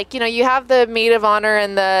slot. Like, you have the maid of honor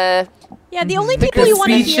and the. Yeah, the only people you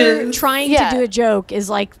want to hear trying to do a joke is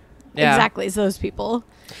like exactly those people.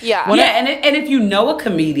 Yeah. And if you know a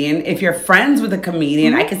comedian, if you're friends with a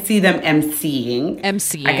comedian, I can see them emceeing. I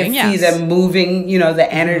can see them moving, the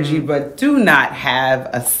energy, but do not have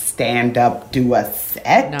a stand-up, do a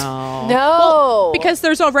set. No. Well, because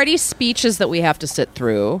there's already speeches that we have to sit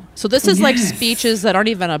through. So this is like speeches that aren't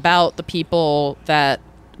even about the people that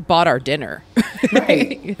bought our dinner.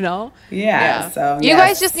 Right. Yeah. So you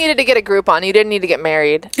guys just needed to get a group on. You didn't need to get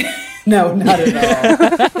married. No, not at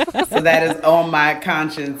all. So that is on my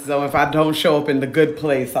conscience. So if I don't show up in the good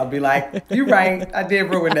place, I'll be like, you're right, I did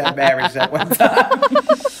ruin that marriage that one time.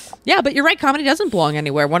 Yeah, but you're right. Comedy doesn't belong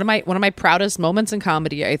anywhere. One of my proudest moments in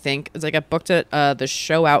comedy, I think, is I got booked at the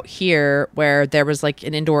show out here where there was like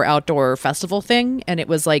an indoor-outdoor festival thing, and it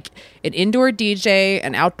was like an indoor DJ,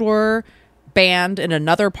 an outdoor band in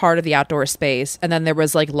another part of the outdoor space, and then there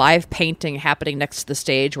was like live painting happening next to the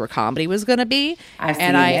stage where comedy was going to be.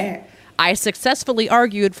 I successfully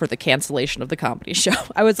argued for the cancellation of the comedy show.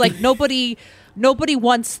 I was like, nobody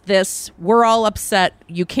wants this. We're all upset.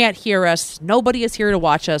 You can't hear us. Nobody is here to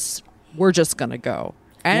watch us. We're just going to go.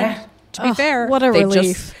 And to be fair, what a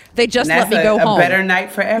relief. They just let me go home. A better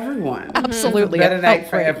night for everyone. Absolutely. A better night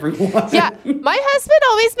for everyone. Yeah. My husband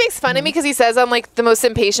always makes fun of me because he says I'm like the most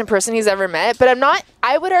impatient person he's ever met. But I'm not.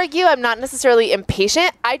 I would argue I'm not necessarily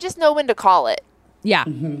impatient. I just know when to call it. Yeah.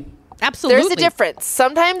 Absolutely. There's a difference.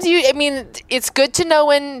 Sometimes it's good to know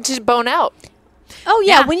when to bone out. Oh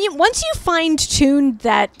yeah. Once you fine-tuned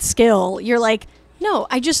that skill, you're like, no,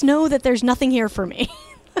 I just know that there's nothing here for me.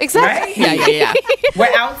 Exactly. Right? Yeah.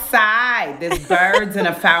 We're outside.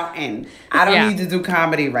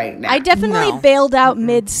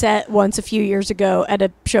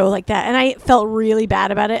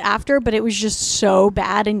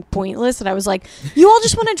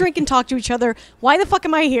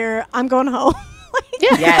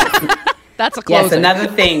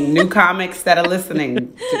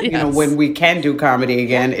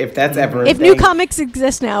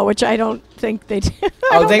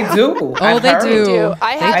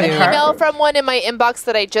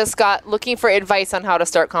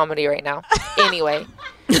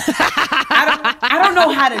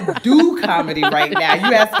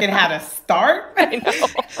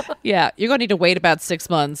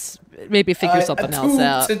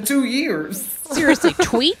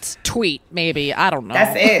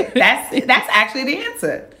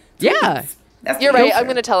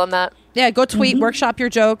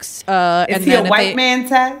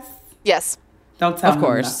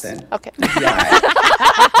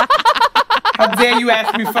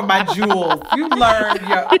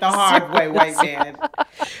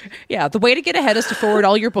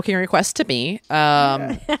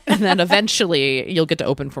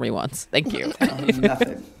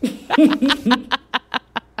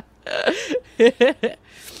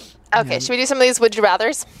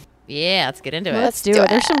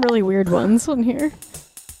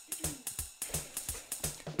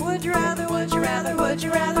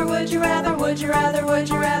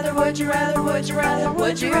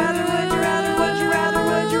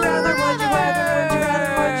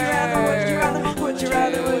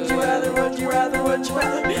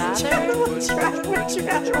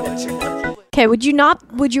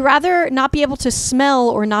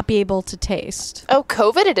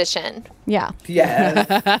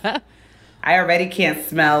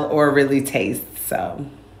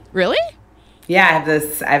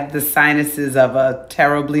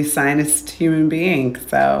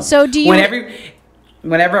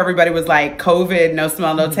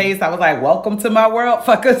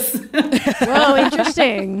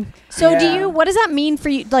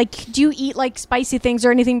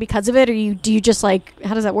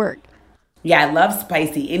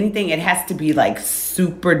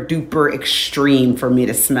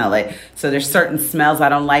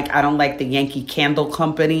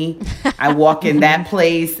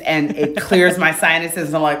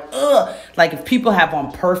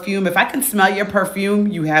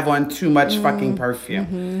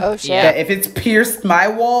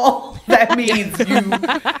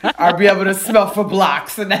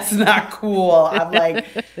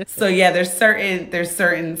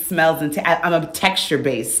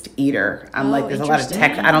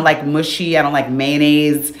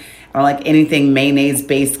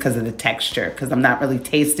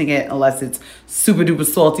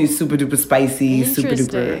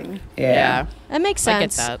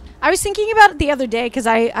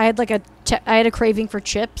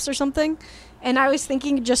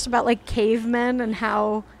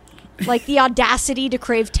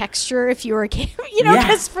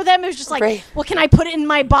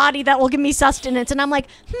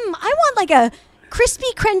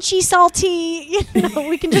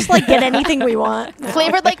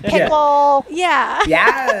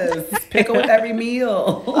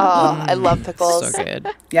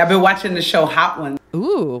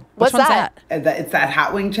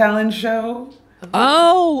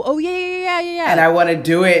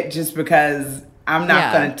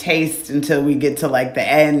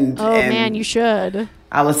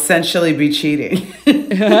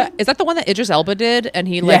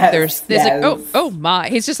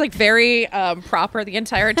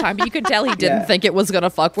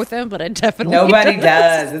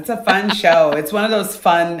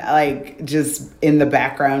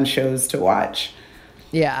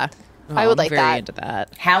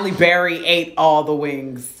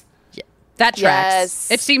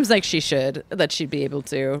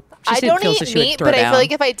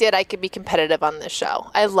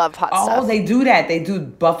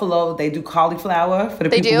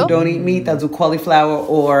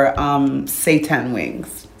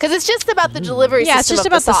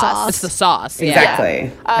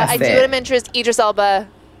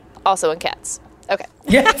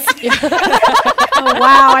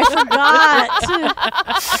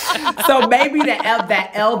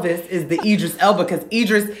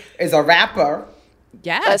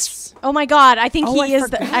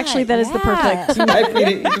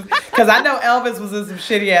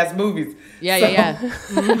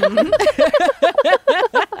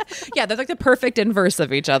 Yeah, they're like the perfect inverse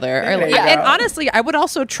of each other. Yeah. And honestly, I would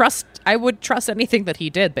trust anything that he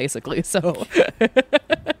did, basically. So,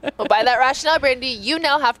 Well, by that rationale, Brandy, you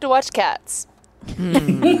now have to watch Cats.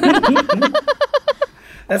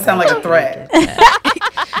 That sounds like a threat. It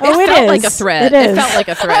felt is. like a threat. It It felt like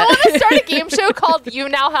a I threat. want to start a game show called You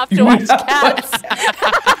Now Have to Watch Cats.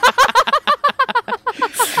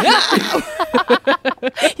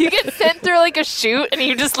 You get sent through like a chute and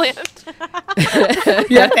you just land.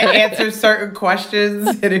 You have to answer certain questions,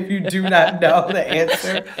 and if you do not know the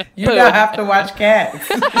answer, you now have to watch Cats.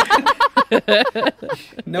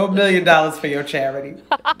 No $1 million for your charity.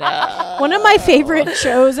 One of my favorite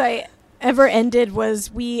shows I ever ended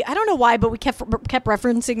was I don't know why, but we kept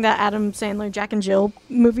referencing that Adam Sandler Jack and Jill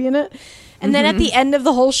movie in it. And then at the end of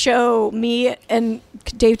the whole show, me and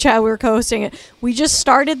Dave Chow, we were co-hosting it. We just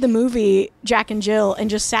started the movie Jack and Jill and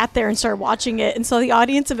just sat there and started watching it. And so the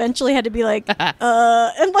audience eventually had to be like,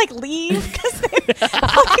 and like leave because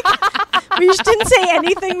we just didn't say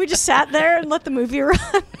anything. We just sat there and let the movie run.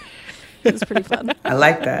 It was pretty fun. I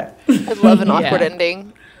like that. I love an awkward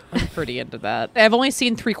ending. I'm pretty into that. I've only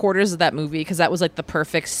seen 3/4 of that movie because that was like the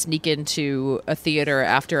perfect sneak into a theater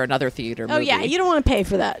after another theater movie. Oh yeah, you don't want to pay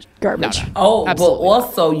for that garbage. No. Oh, Absolutely but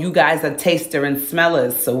also you guys are taster and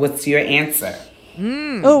smellers. So what's your answer?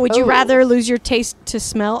 Oh, would you rather lose your taste to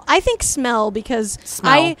smell? I think smell because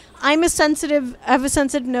Smell. I have a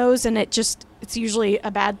sensitive nose and it's usually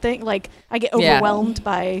a bad thing. Like I get overwhelmed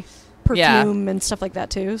by perfume and stuff like that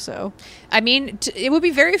too. So I mean, it would be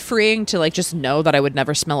very freeing to like just know that I would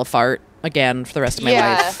never smell a fart again for the rest of my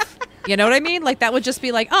life. You know what I mean? Like that would just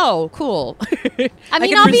be like, oh, cool. I mean,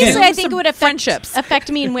 can obviously, resume I think it some would friendships.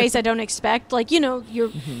 affect me in ways I don't expect. Like your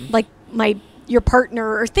like your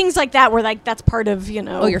partner or things like that, where like that's part of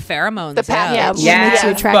Oh, your pheromones. The package. Yeah, what makes Yes, you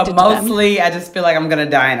attracted but to them. mostly I just feel like I'm gonna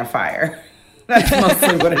die in a fire. That's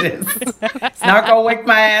mostly what it is. It's not gonna wake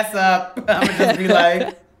my ass up. I'm gonna just be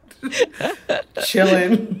like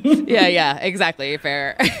chilling. Yeah, exactly.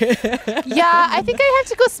 Fair. Yeah, I think I have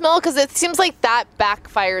to go smell because it seems like that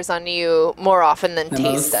backfires on you more often than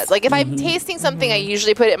taste does. Like if I'm tasting something, I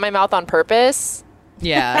usually put it in my mouth on purpose.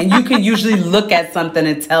 Yeah. And you can usually look at something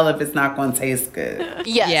and tell if it's not going to taste good.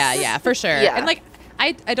 Yes. Yeah, for sure. Yeah. And like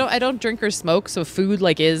I don't drink or smoke, so food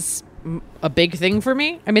like is a big thing for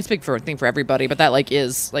me. I mean, it's a big thing for everybody, but that like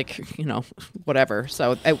is like, whatever.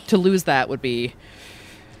 So to lose that would be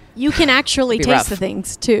You can actually Be taste rough. the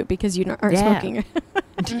things too because you aren't smoking.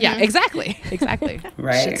 Yeah, exactly.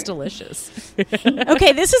 Right. Shit's delicious.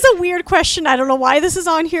 Okay, this is a weird question. I don't know why this is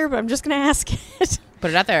on here, but I'm just going to ask it. Put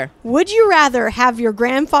it out there. Would you rather have your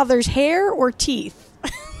grandfather's hair or teeth?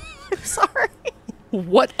 I'm sorry.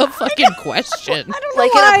 What a fucking question. I don't know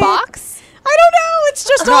Like why. in a box? I don't know. It's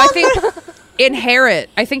just No, all I think inherit.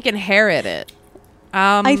 I think inherit it.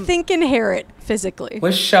 I think inherit physically.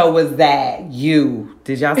 What show was that? You.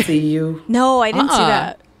 Did y'all see You? No, I didn't see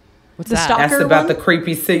that. What's The that? stalker That's about one? the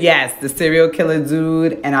creepy, yes, the serial killer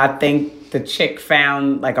dude. And I think the chick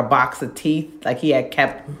found like a box of teeth. Like he had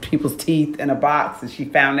kept people's teeth in a box and she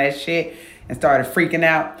found that shit and started freaking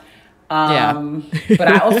out. But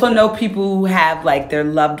I also know people who have like their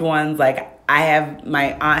loved ones. Like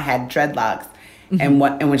my aunt had dreadlocks. And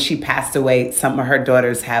when she passed away, some of her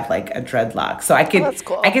daughters have like a dreadlock. So I could that's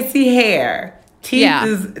cool. I could see hair.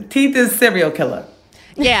 Teeth is serial killer.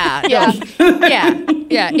 Yeah. Yeah.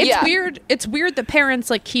 Yeah. It's Yeah. weird. It's weird that parents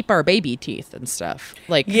like keep our baby teeth and stuff.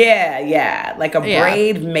 Like Yeah. Like a Yeah.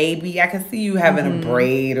 braid, maybe. I could see you having a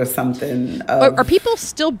braid or something. are people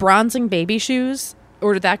still bronzing baby shoes,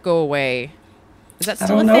 or did that go away? Is that I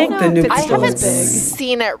still don't a know thing? if the new I I store haven't is big.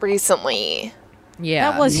 seen it recently.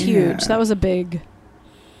 Yeah. That was huge. Yeah. That was a big.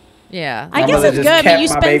 Yeah. I My guess mother it's just good, but kept you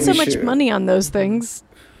my spend so baby much shoe. money on those things.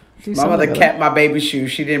 Do My something mother with kept my baby shoe.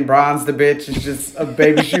 She didn't bronze the bitch. It's just a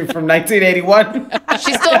baby shoe from 1981.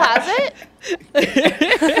 She still has it?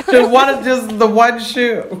 just the one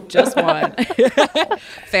shoe. Just one.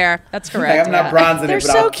 Fair. That's correct. Like, I'm not bronzing They're it,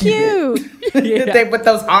 but so I'll keep it. cute. They put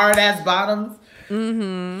those hard ass bottoms.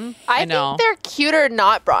 I know. think they're cuter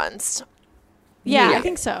not bronzed. Yeah, Yeah. I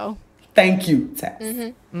think so. Thank you, Tess.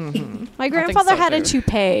 My grandfather so, had a too.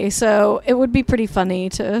 toupee, so it would be pretty funny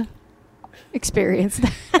to experience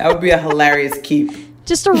that. That would be a hilarious keep.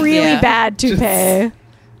 Just a really Yeah. bad toupee.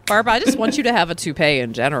 Barbara, I just want you to have a toupee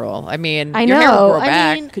in general. I mean, I your hair will know. grow I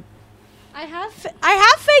back. mean, I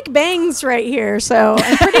have fake bangs right here, so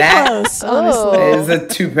I'm pretty That- close, It honestly. is a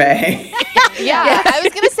toupee. Yeah. I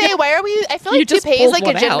was going to say, why are we... I feel You like just toupee is pulled like a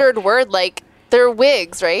one out. gendered word. Like, they're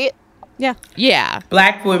wigs, right? Yeah. Yeah.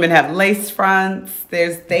 Black women have lace fronts.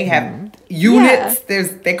 They have units.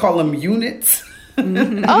 They call them units.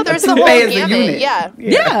 Oh, there's the whole Toupee is a gamut. unit.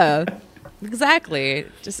 Yeah. Exactly.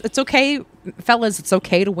 Just it's okay, fellas. It's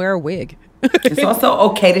okay to wear a wig. It's also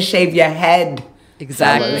okay to shave your head.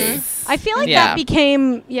 Exactly. fellas. I feel like Yeah. that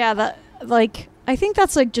became I think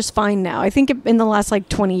that's like just fine now. I think in the last like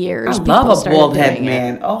 20 years, I people love a started bald head doing it.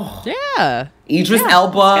 man. Oh, Yeah. Idris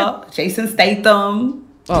Elba, Jason Statham.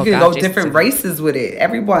 Oh, you can God, go Jason different Statham. races with it.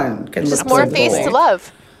 Everyone can Just look more good face bald. to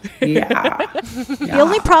love. Yeah. The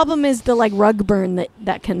only problem is the like rug burn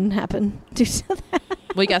that can happen.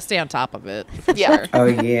 We gotta stay on top of it. Yeah. Oh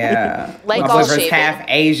yeah. Like my all boyfriend's shaving. half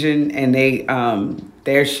Asian, and they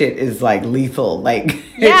their shit is like lethal. Like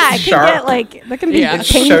Yeah, it's it can sharp. get like that can be Yeah.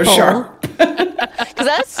 It's painful. so sharp. Because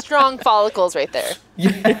that's strong follicles right there.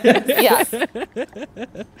 Yeah.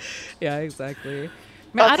 Yeah, exactly.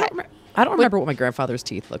 Man, Okay. I don't remember what my grandfather's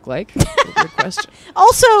teeth look like. Good question.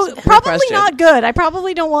 Also, probably question. not good. I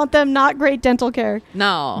probably don't want them. Not great dental care.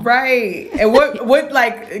 No. Right. And what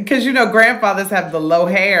like, because grandfathers have the low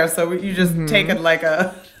hair, so you just take it like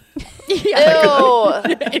a. Ew.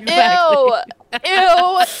 Exactly. Ew.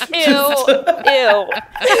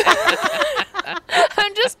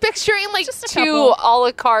 I'm just picturing like two a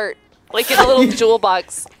la carte, like in a little jewel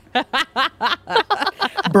box.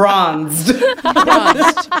 Bronzed.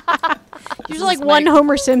 Usually like one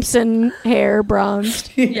Homer Simpson hair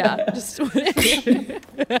bronzed. Yeah. Just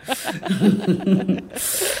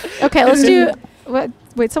Okay, let's do.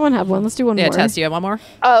 Wait, someone had one. Let's do one yeah. more. Tess, you have one more?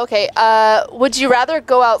 Oh, okay. Would you rather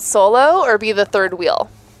go out solo or be the third wheel?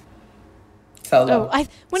 Solo. Oh,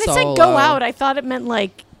 when it said go Solo. out, I thought it meant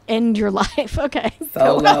like end your life. Okay.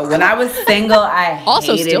 Solo. When I was single, I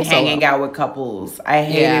Also hated still hanging solo. out with couples. I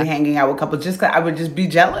hated Yeah. hanging out with couples just because I would just be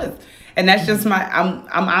jealous. And that's just I'm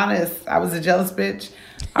honest. I was a jealous bitch.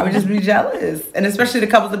 I would just be jealous. And especially the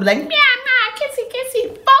couples would be like, yeah, nah,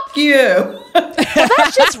 kissy, fuck you.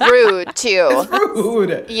 That's just rude, too. It's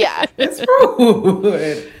rude. Yeah. It's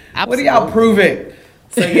rude. What are y'all proving?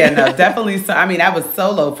 So yeah, no, definitely. So I mean, I was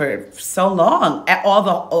solo for so long. The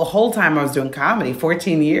whole time I was doing comedy,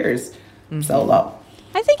 14 years, solo.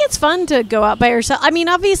 I think it's fun to go out by yourself. I mean,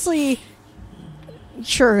 obviously,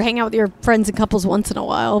 sure, hang out with your friends and couples once in a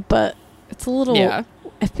while, but it's a little. Yeah.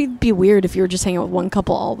 It'd be weird if you were just hanging out with one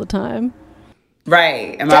couple all the time.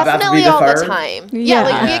 Right? Am I about to Definitely be the all third? the time. Yeah. Yeah,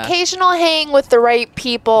 like the occasional hang with the right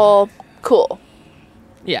people. Cool.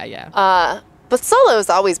 Yeah. But solo is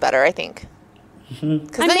always better, I think.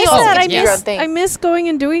 Because I then miss you also that. get I to do your own miss. thing. I miss going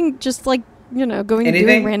and doing just like going and doing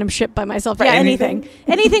Anything? random shit by myself. Right. Yeah, Anything?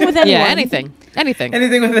 anything with anyone. Yeah. Anything.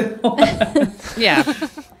 Anything with it? Yeah.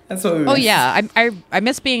 That's what we Oh miss. yeah, I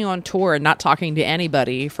miss being on tour and not talking to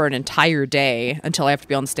anybody for an entire day until I have to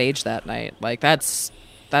be on stage that night. Like that's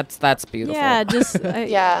beautiful. Yeah, just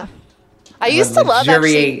Yeah. I used to love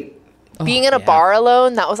actually being in a bar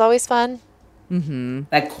alone. That was always fun.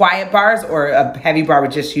 Like quiet bars or a heavy bar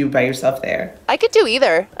with just you by yourself there. I could do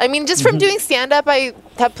either. I mean, just from doing stand up, I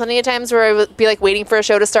have plenty of times where I would be like waiting for a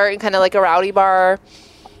show to start in kind of like a rowdy bar.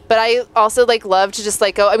 But I also like love to just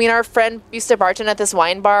like go. I mean, our friend used to bartend at this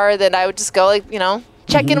wine bar that I would just go like,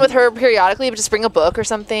 check in with her periodically, but just bring a book or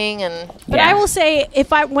something. And But I will say,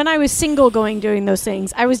 when I was single doing those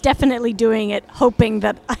things, I was definitely doing it hoping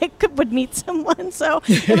that I would meet someone. So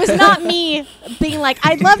it was not me being like,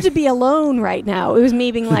 I'd love to be alone right now. It was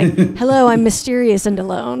me being like, hello, I'm mysterious and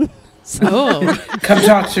alone. So, Oh, Come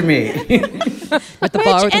talk to me. at the which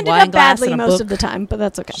bar with a ended wine up glass badly and a most book. of the time, but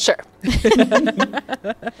that's okay. sure.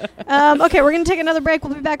 Okay, we're going to take another break.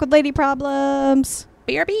 We'll be back with Lady Problems.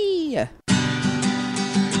 BRB.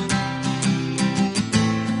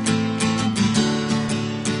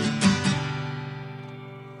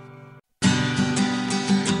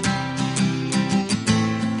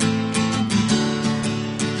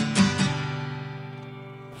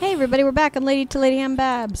 Hey, everybody, we're back on Lady to Lady and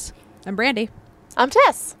Babs. I'm Brandy. I'm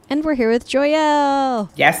Tess. And we're here with Joyelle.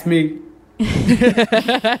 Yes, me.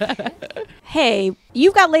 Hey,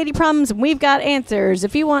 you've got lady problems and we've got answers.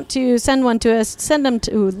 If you want to send one to us, send them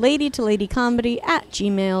to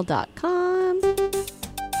ladytoladycomedy@gmail.com.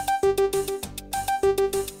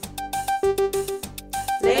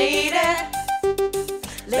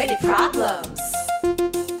 Lady problems.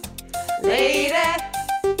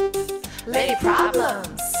 Lady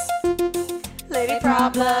problems. Lady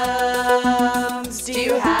problems. Do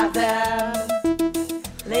you have them?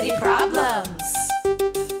 Lady problems.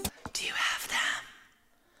 Do you have them?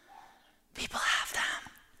 People have them.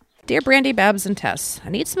 Dear Brandy, Babs, and Tess, I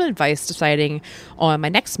need some advice deciding on my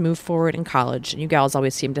next move forward in college, and you gals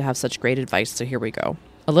always seem to have such great advice, so here we go.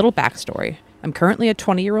 A little backstory. I'm currently a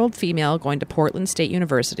 20-year-old female going to Portland State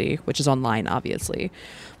University, which is online, obviously.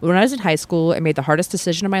 But when I was in high school, I made the hardest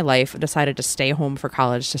decision of my life and decided to stay home for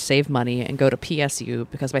college to save money and go to PSU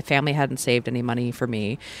because my family hadn't saved any money for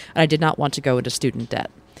me, and I did not want to go into student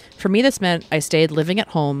debt. For me, this meant I stayed living at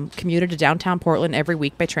home, commuted to downtown Portland every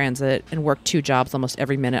week by transit, and worked 2 jobs almost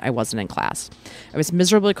every minute I wasn't in class. I was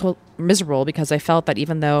miserable because I felt that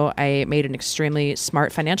even though I made an extremely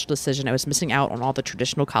smart financial decision, I was missing out on all the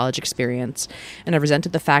traditional college experience, and I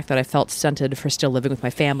resented the fact that I felt stunted for still living with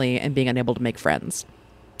my family and being unable to make friends.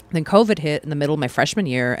 Then COVID hit in the middle of my freshman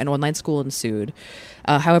year, and online school ensued.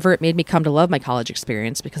 However, it made me come to love my college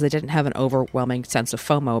experience because I didn't have an overwhelming sense of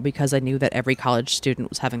FOMO because I knew that every college student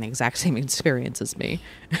was having the exact same experience as me.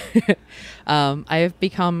 I have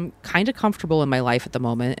become kind of comfortable in my life at the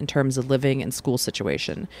moment in terms of living and school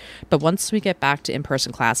situation. But once we get back to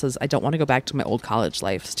in-person classes, I don't want to go back to my old college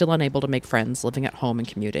life, still unable to make friends, living at home and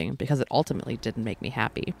commuting because it ultimately didn't make me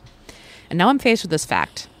happy. And now I'm faced with this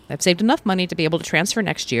fact. I've saved enough money to be able to transfer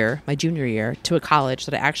next year, my junior year, to a college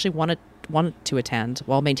that I actually wanted to attend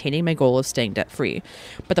while maintaining my goal of staying debt-free.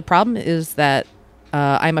 But the problem is that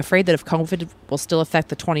I'm afraid that if COVID will still affect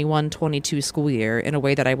the 21-22 school year in a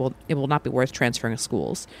way that it will not be worth transferring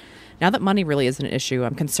schools. Now that money really isn't an issue,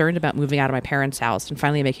 I'm concerned about moving out of my parents' house and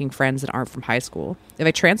finally making friends that aren't from high school. If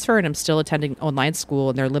I transfer and I'm still attending online school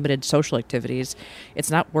and there are limited social activities, it's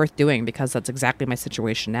not worth doing because that's exactly my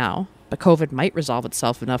situation now. But COVID might resolve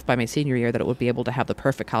itself enough by my senior year that it would be able to have the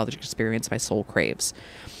perfect college experience my soul craves.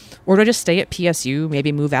 Or do I just stay at PSU,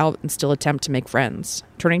 maybe move out and still attempt to make friends?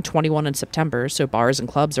 Turning 21 in September, so bars and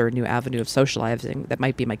clubs are a new avenue of socializing that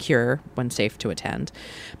might be my cure when safe to attend.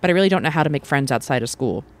 But I really don't know how to make friends outside of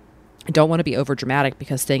school. I don't want to be overdramatic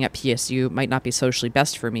because staying at PSU might not be socially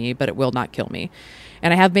best for me, but it will not kill me.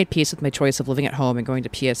 And I have made peace with my choice of living at home and going to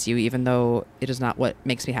PSU, even though it is not what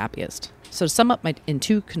makes me happiest. So to sum up in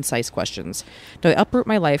 2 concise questions, do I uproot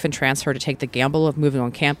my life and transfer to take the gamble of moving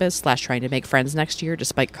on campus / trying to make friends next year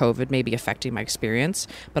despite COVID maybe affecting my experience,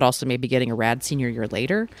 but also maybe getting a rad senior year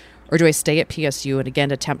later? Or do I stay at PSU and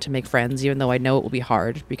again attempt to make friends even though I know it will be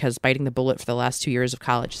hard because biting the bullet for the last 2 years of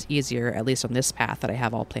college is easier, at least on this path that I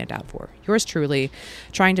have all planned out for? Yours truly,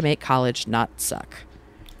 trying to make college not suck.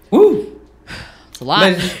 Woo! It's a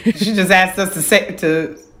lot. She just asked us to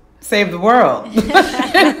save the world.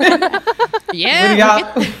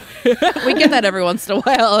 Yeah, we get that every once in a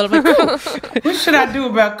while. And I'm like, oh. What should I do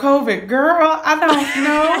about COVID, girl? I don't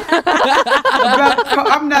know.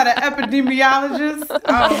 I'm not an epidemiologist.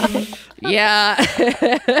 Yeah.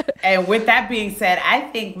 And with that being said, I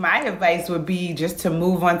think my advice would be just to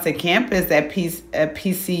move onto campus at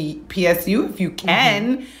PSU if you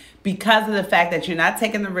can, because of the fact that you're not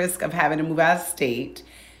taking the risk of having to move out of state.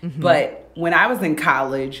 But when I was in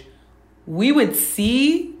college, we would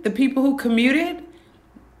see the people who commuted.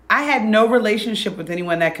 I had no relationship with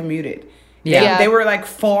anyone that commuted. Yeah. They were like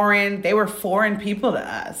foreign. They were foreign people to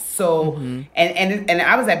us. So, and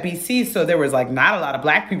I was at BC, so there was like not a lot of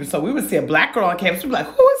black people. So we would see a black girl on campus. We'd be like,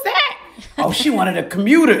 who is that? Oh, she wanted the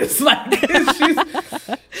commuters. Like,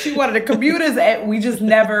 she wanted the commuters. And we just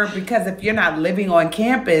never, because if you're not living on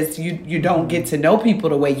campus, you don't get to know people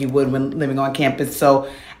the way you would when living on campus.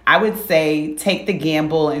 So I would say take the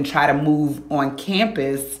gamble and try to move on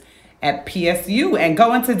campus at PSU and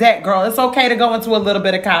go into debt, girl. It's okay to go into a little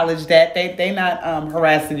bit of college debt. They not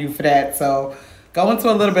harassing you for that. So go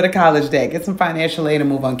into a little bit of college debt. Get some financial aid and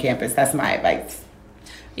move on campus. That's my advice.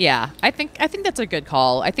 Yeah, I think that's a good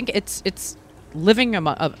call. I think it's living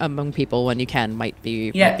among people when you can might be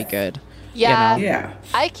good. Yeah. You know? Yeah.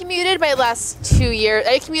 I commuted my last 2 years.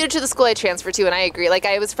 I commuted to the school I transferred to, and I agree. Like,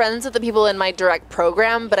 I was friends with the people in my direct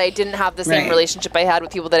program, but I didn't have the same relationship I had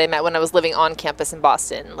with people that I met when I was living on campus in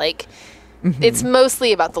Boston. Like, it's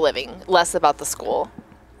mostly about the living, less about the school.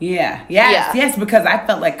 Yeah. Yes, because I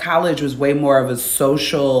felt like college was way more of a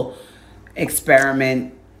social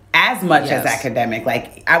experiment as much as academic.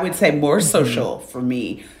 Like, I would say more social for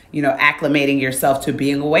me. You know, acclimating yourself to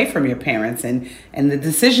being away from your parents and the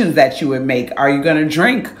decisions that you would make. Are you going to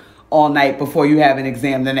drink all night before you have an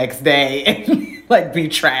exam the next day and like be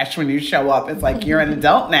trash when you show up? It's like, you're an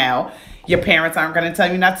adult now. Your parents aren't going to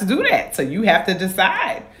tell you not to do that. So you have to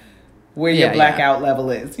decide where your blackout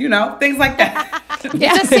level is, you know, things like that.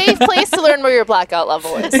 It's a safe place to learn where your blackout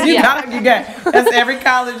level is. That's every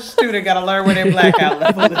college student got to learn where their blackout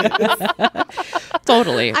level is.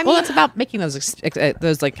 Totally. Well, it's about making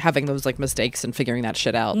those like having those like mistakes and figuring that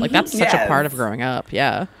shit out. Like that's such a part of growing up.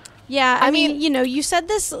 Yeah. Yeah, I mean, you said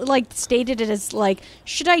this, stated it as,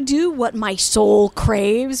 should I do what my soul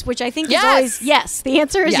craves? Which I think is always yes. The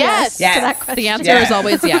answer is yes. To that question. The answer is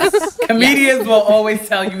always yes. Comedians will always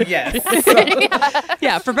tell you yes.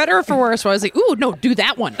 Yeah, for better or for worse. I was like, ooh, no, do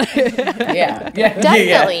that one.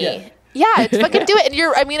 Definitely. Yeah, fucking do it.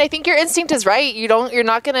 And I think your instinct is right. You're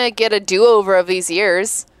not gonna get a do-over of these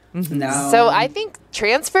years. No. So I think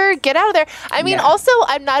transfer, get out of there. Also,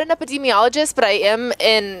 I'm not an epidemiologist, but I am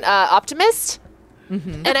an optimist.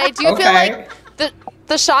 And I do feel like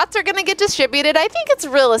the shots are going to get distributed. I think it's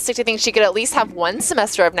realistic to think she could at least have one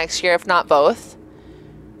semester of next year, if not both.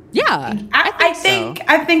 Yeah. I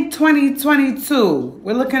think 2022.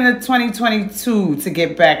 We're looking at 2022 to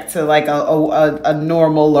get back to like a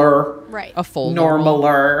normaler. Right. A full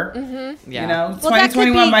normaler. Mm-hmm. Yeah.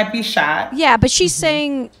 2021 might be shot. Yeah, but she's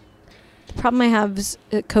saying the problem I have is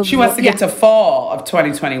COVID. She wants to get to fall of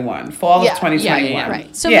 2021. Fall of 2021. Yeah.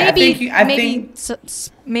 Right. So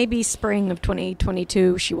maybe spring of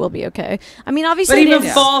 2022 she will be okay. Obviously, but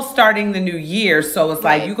even fall starting the new year, so it's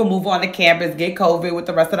like you can move on to campus, get COVID with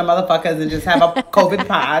the rest of the motherfuckers, and just have a COVID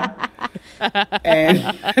pod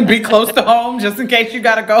and be close to home just in case you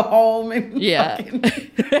gotta go home. And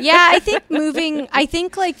I think moving. I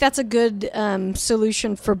think that's a good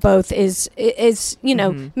solution for both. Is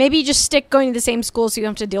maybe just stick going to the same school so you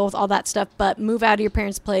don't have to deal with all that stuff, but move out of your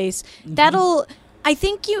parents' place. That'll.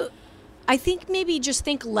 I think maybe just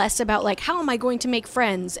think less about how am I going to make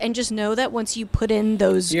friends, and just know that once you put in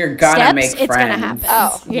those steps, it's gonna happen.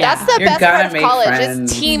 Oh, that's the best part of college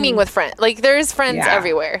is teaming with friends. There's friends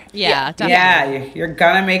everywhere. Yeah, definitely. Yeah, you're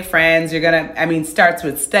gonna make friends. You're gonna. Starts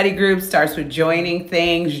with study groups, starts with joining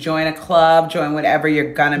things, join a club, join whatever.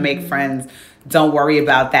 You're gonna make friends. Don't worry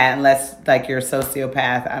about that unless you're a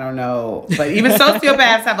sociopath. I don't know, but even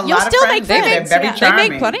sociopaths have a lot of friends. They're very charming. They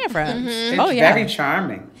make plenty of friends. Very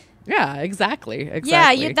charming. Yeah, exactly.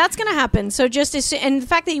 Yeah, that's going to happen. So and the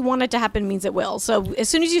fact that you want it to happen means it will. So as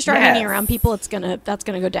soon as you start hanging around people, that's going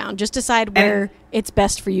to go down. Just decide where it's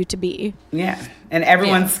best for you to be. Yeah, and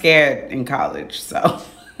everyone's scared in college, so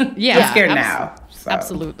I'm scared now. So.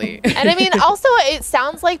 Absolutely. And also, it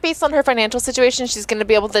sounds like based on her financial situation, she's going to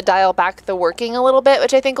be able to dial back the working a little bit,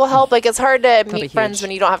 which I think will help. It's hard to meet friends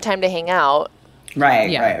when you don't have time to hang out.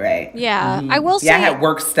 Right. Yeah, I will say. Yeah, I had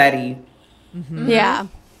work study. Mm-hmm. Yeah.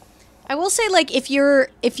 I will say, if you're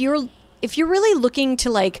really looking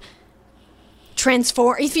to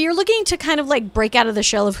transform, if you're looking to kind of break out of the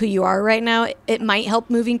shell of who you are right now, it might help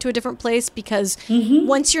moving to a different place, because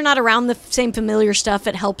once you're not around the same familiar stuff,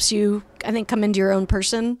 it helps you, I think, come into your own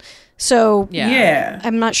person. So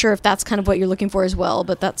I'm not sure if that's kind of what you're looking for as well,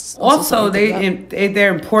 but that's also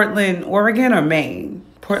they're in Portland, Oregon, or Maine.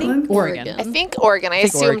 Portland, Oregon. I think Oregon. I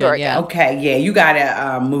assumed Oregon. Yeah. Okay, yeah, you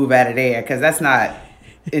gotta move out of there because that's not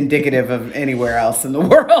indicative of anywhere else in the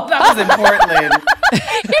world. I was in Portland.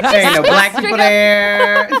 There ain't no black people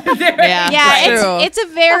there. It's a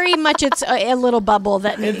very much a little bubble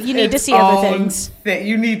that you need to see other things.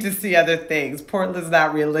 You need to see other things. Portland's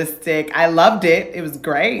not realistic. I loved it. It was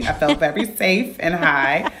great. I felt very safe and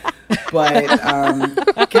high.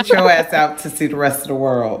 But get your ass out to see the rest of the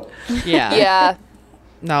world. Yeah.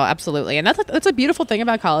 No, absolutely. And that's a beautiful thing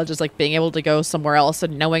about college is being able to go somewhere else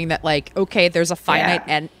and knowing that okay, there's a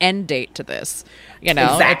finite end date to this.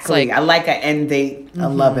 Exactly. I like an end date. I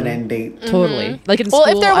love an end date. Totally. In school,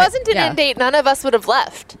 if there wasn't an end date, none of us would have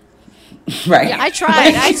left. Right. Yeah, I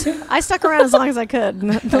tried. I stuck around as long as I could.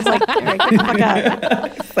 I was like, all right, get the fuck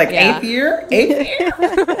out. It's eighth year.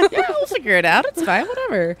 Yeah, we'll figure it out. It's fine.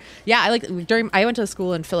 Whatever. Yeah, I went to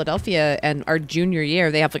school in Philadelphia, and our junior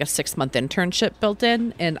year they have a 6-month internship built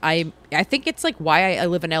in, and I think it's why I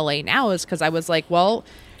live in LA now is because I was well,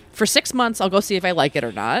 for 6 months I'll go see if I like it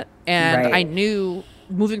or not, and I knew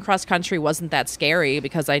moving cross country wasn't that scary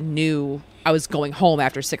because I knew I was going home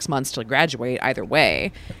after 6 months to graduate either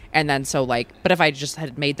way. And then but if I just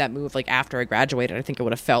had made that move after I graduated, I think it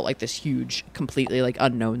would have felt this huge, completely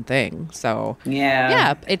unknown thing. So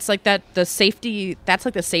yeah, it's the safety. That's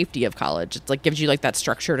the safety of college. It's gives you that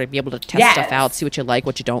structure to be able to test stuff out, see what you like,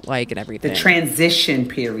 what you don't like, and everything. The transition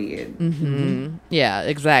period. Mm-hmm. Yeah,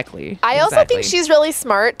 exactly. I also think she's really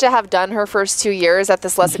smart to have done her first 2 years at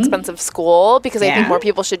this less expensive school, because I think more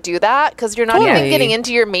people should do that, because you're not even getting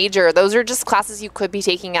into your major. Those are just classes you could be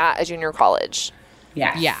taking at a junior college.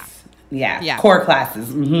 Yeah. Core classes.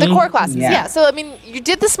 Mm-hmm. The core classes, yeah. So, you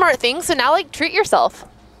did the smart thing, so now, treat yourself.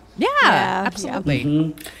 Yeah, absolutely.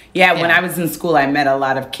 Mm-hmm. Yeah, when I was in school, I met a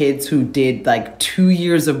lot of kids who did 2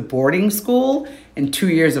 years of boarding school and 2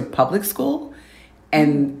 years of public school.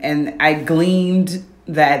 And I gleaned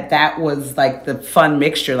that was like the fun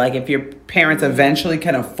mixture. Like if your parents eventually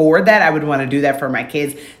can afford that, I would want to do that for my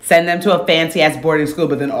kids. Send them to a fancy ass boarding school,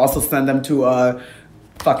 but then also send them to a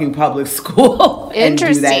fucking public school and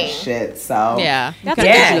do that shit. So yeah, that's a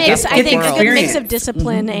good mix. I think a good mix of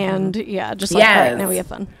discipline and just like all right, now we have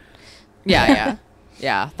fun. Yeah,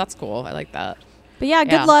 that's cool. I like that. But yeah,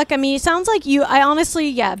 good luck. I mean, it sounds like I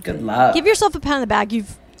honestly, good luck. Give yourself a pat on the back.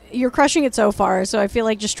 You're crushing it so far. So I feel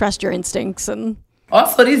like just trust your instincts. And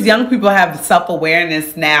also, these young people have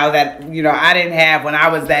self-awareness now that, I didn't have when I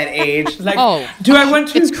was that age. Like, do I want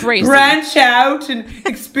to branch out and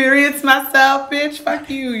experience myself, bitch? Fuck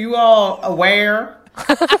you. You all aware?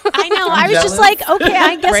 I know. I was just like, okay,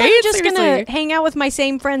 I guess I'm just going to hang out with my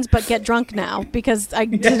same friends but get drunk now because I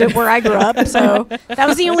did it where I grew up. So that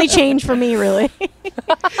was the only change for me, really.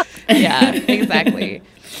 Yeah, exactly.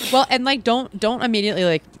 Well, and like don't immediately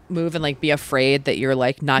like move and like be afraid that you're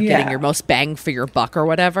like not getting your most bang for your buck or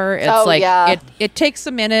whatever. It's it takes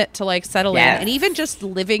a minute to like settle in, and even just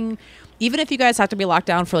living, even if you guys have to be locked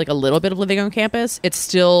down for like a little bit of living on campus, it's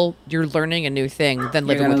still you're learning a new thing than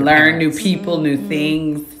living with your learn parents. New people, new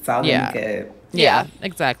things. It's all good. Yeah,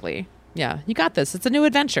 exactly. Yeah, you got this. It's a new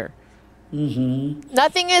adventure. Mm-hmm.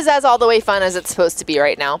 Nothing is as all the way fun as it's supposed to be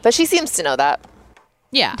right now, but she seems to know that.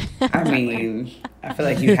 Yeah. I mean, I feel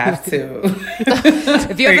like you have to.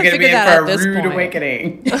 If you haven't figured that out at this rude point.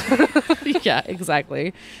 Awakening. Yeah, exactly.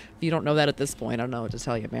 If you don't know that at this point, I don't know what to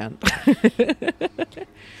tell you, man.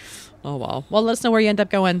 Oh, well. Well, let us know where you end up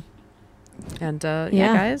going. And,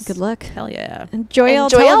 guys. Good luck. Hell yeah. And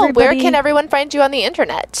Joyelle, where can everyone find you on the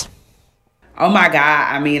internet? Oh my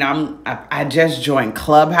God. I mean, I just joined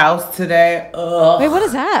Clubhouse today. Ugh. Wait, what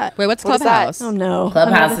is that? Wait, what's Clubhouse? Oh, no.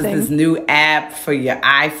 Clubhouse is this new app for your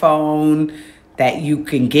iPhone that you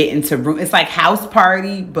can get into room. It's like House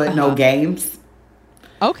Party, but no games.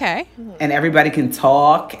 Okay. And everybody can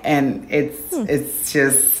talk, and it's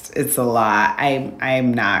a lot.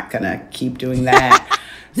 I'm not gonna keep doing that.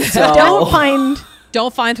 So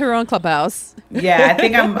Don't find her on Clubhouse. Yeah, I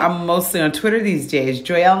think I'm mostly on Twitter these days.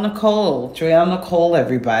 Joyelle Nicole,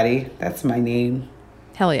 everybody. That's my name.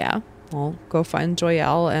 Hell yeah. Well, go find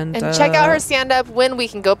Joyelle and check out her stand-up when we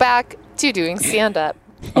can go back to doing stand-up.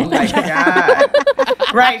 Oh my God.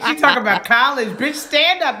 Right, she talking about college. Bitch,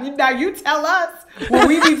 stand-up. Now you tell us what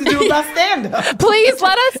we need to do about stand-up. Please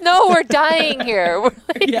let us know. We're dying here.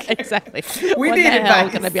 Yeah, exactly. We need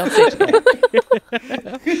advice. Gonna be on stage.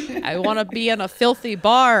 I want to be in a filthy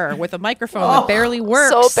bar with a microphone that barely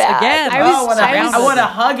works. So bad. Again. I want to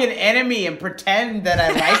hug an enemy and pretend that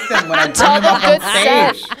I like them when I bring them up on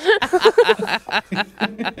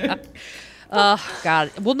stage. Oh,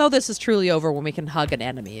 God. We'll know this is truly over when we can hug an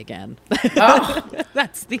enemy again.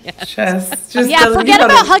 That's the end. Just forget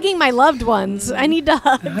about hugging my loved ones. I need to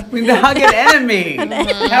hug. We need to hug an enemy.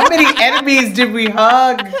 How many enemies did we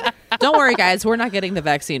hug? Don't worry, guys. We're not getting the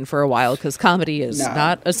vaccine for a while because comedy is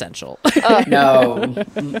not essential. No.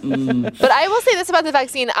 But I will say this about the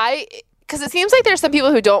vaccine. Because it seems like there's some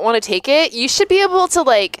people who don't want to take it. You should be able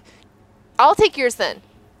to, I'll take yours then.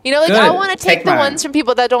 I want to take the ones from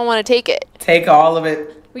people that don't want to take it. Take all of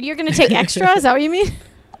it. Well, you're going to take extra? Is that what you mean?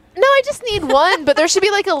 No, I just need one. But there should be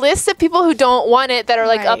a list of people who don't want it that are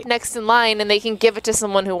up next in line, and they can give it to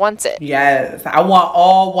someone who wants it. Yes, I want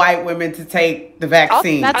all white women to take the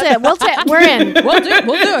vaccine. That's it. We're in. We'll do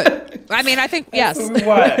it. I mean, I think yes. We'll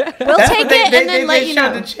take it and then let you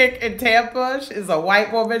know. The chick in Tampa is a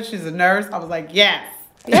white woman. She's a nurse. I was like, yes.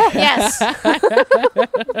 Yeah. Yes.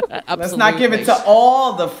 Let's not give it to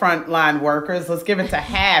all the frontline workers. Let's give it to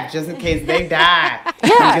half just in case they die.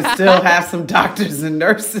 Yeah. We can still have some doctors and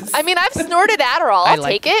nurses. I mean, I've snorted Adderall. I'll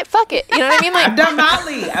take it. Fuck it. You know what I mean? I've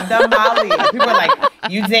done Molly. People are like,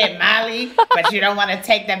 you did Molly, but you don't want to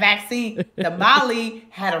take the vaccine. The Molly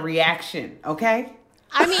had a reaction, okay?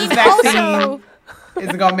 I mean, this vaccine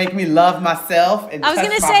is going to make me love myself. And I was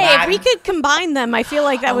going to say, if we could combine them, I feel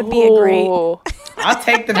like that would be a great... I'll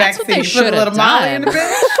take the vaccine. Put a little Molly in the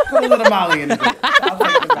bitch. Put a little Molly in the bitch. I'll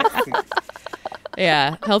take the vaccine.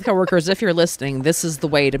 Yeah, healthcare workers, if you're listening, this is the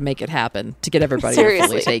way to make it happen, to get everybody to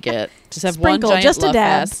fully take it. Just have Sprinkle, one giant just love a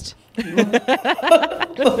dab. fest.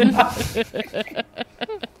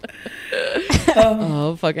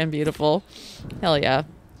 Oh, fucking beautiful. Hell yeah.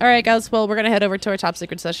 All right, guys. Well, we're going to head over to our top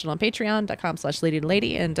secret session on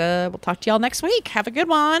patreon.com/lady and we'll talk to y'all next week. Have a good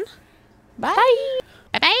one. Bye.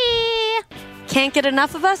 Bye-bye. Can't get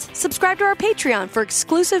enough of us? Subscribe to our Patreon for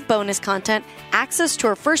exclusive bonus content, access to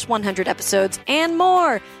our first 100 episodes, and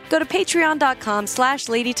more. Go to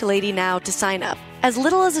patreon.com/lady to lady now to sign up. As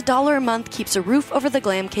little as $1 a month keeps a roof over the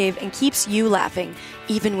Glam Cave and keeps you laughing,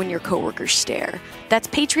 even when your coworkers stare. That's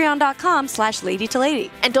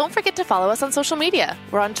patreon.com/LadyToLady. And don't forget to follow us on social media.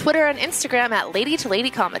 We're on Twitter and Instagram at Lady to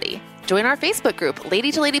Lady Comedy. Join our Facebook group,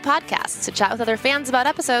 Lady to Lady Podcasts, to chat with other fans about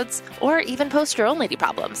episodes, or even post your own lady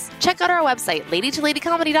problems. Check out our website,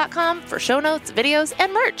 ladytoladycomedy.com, for show notes, videos,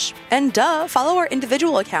 and merch. And follow our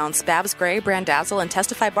individual accounts, Babs Gray, Brandazzle, and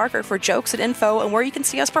Testify Barker, for jokes and info and where you can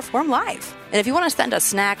see us perform live. And if you want to send us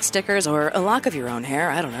snacks, stickers, or a lock of your own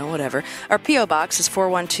hair, I don't know, whatever, our P.O. Box is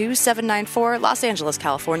 412-794, Los Angeles,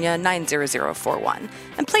 California, 90041.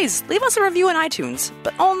 And please, leave us a review on iTunes,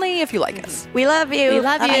 but only if you like us. We love you. We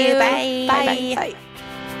love you. Bye. Bye. Bye.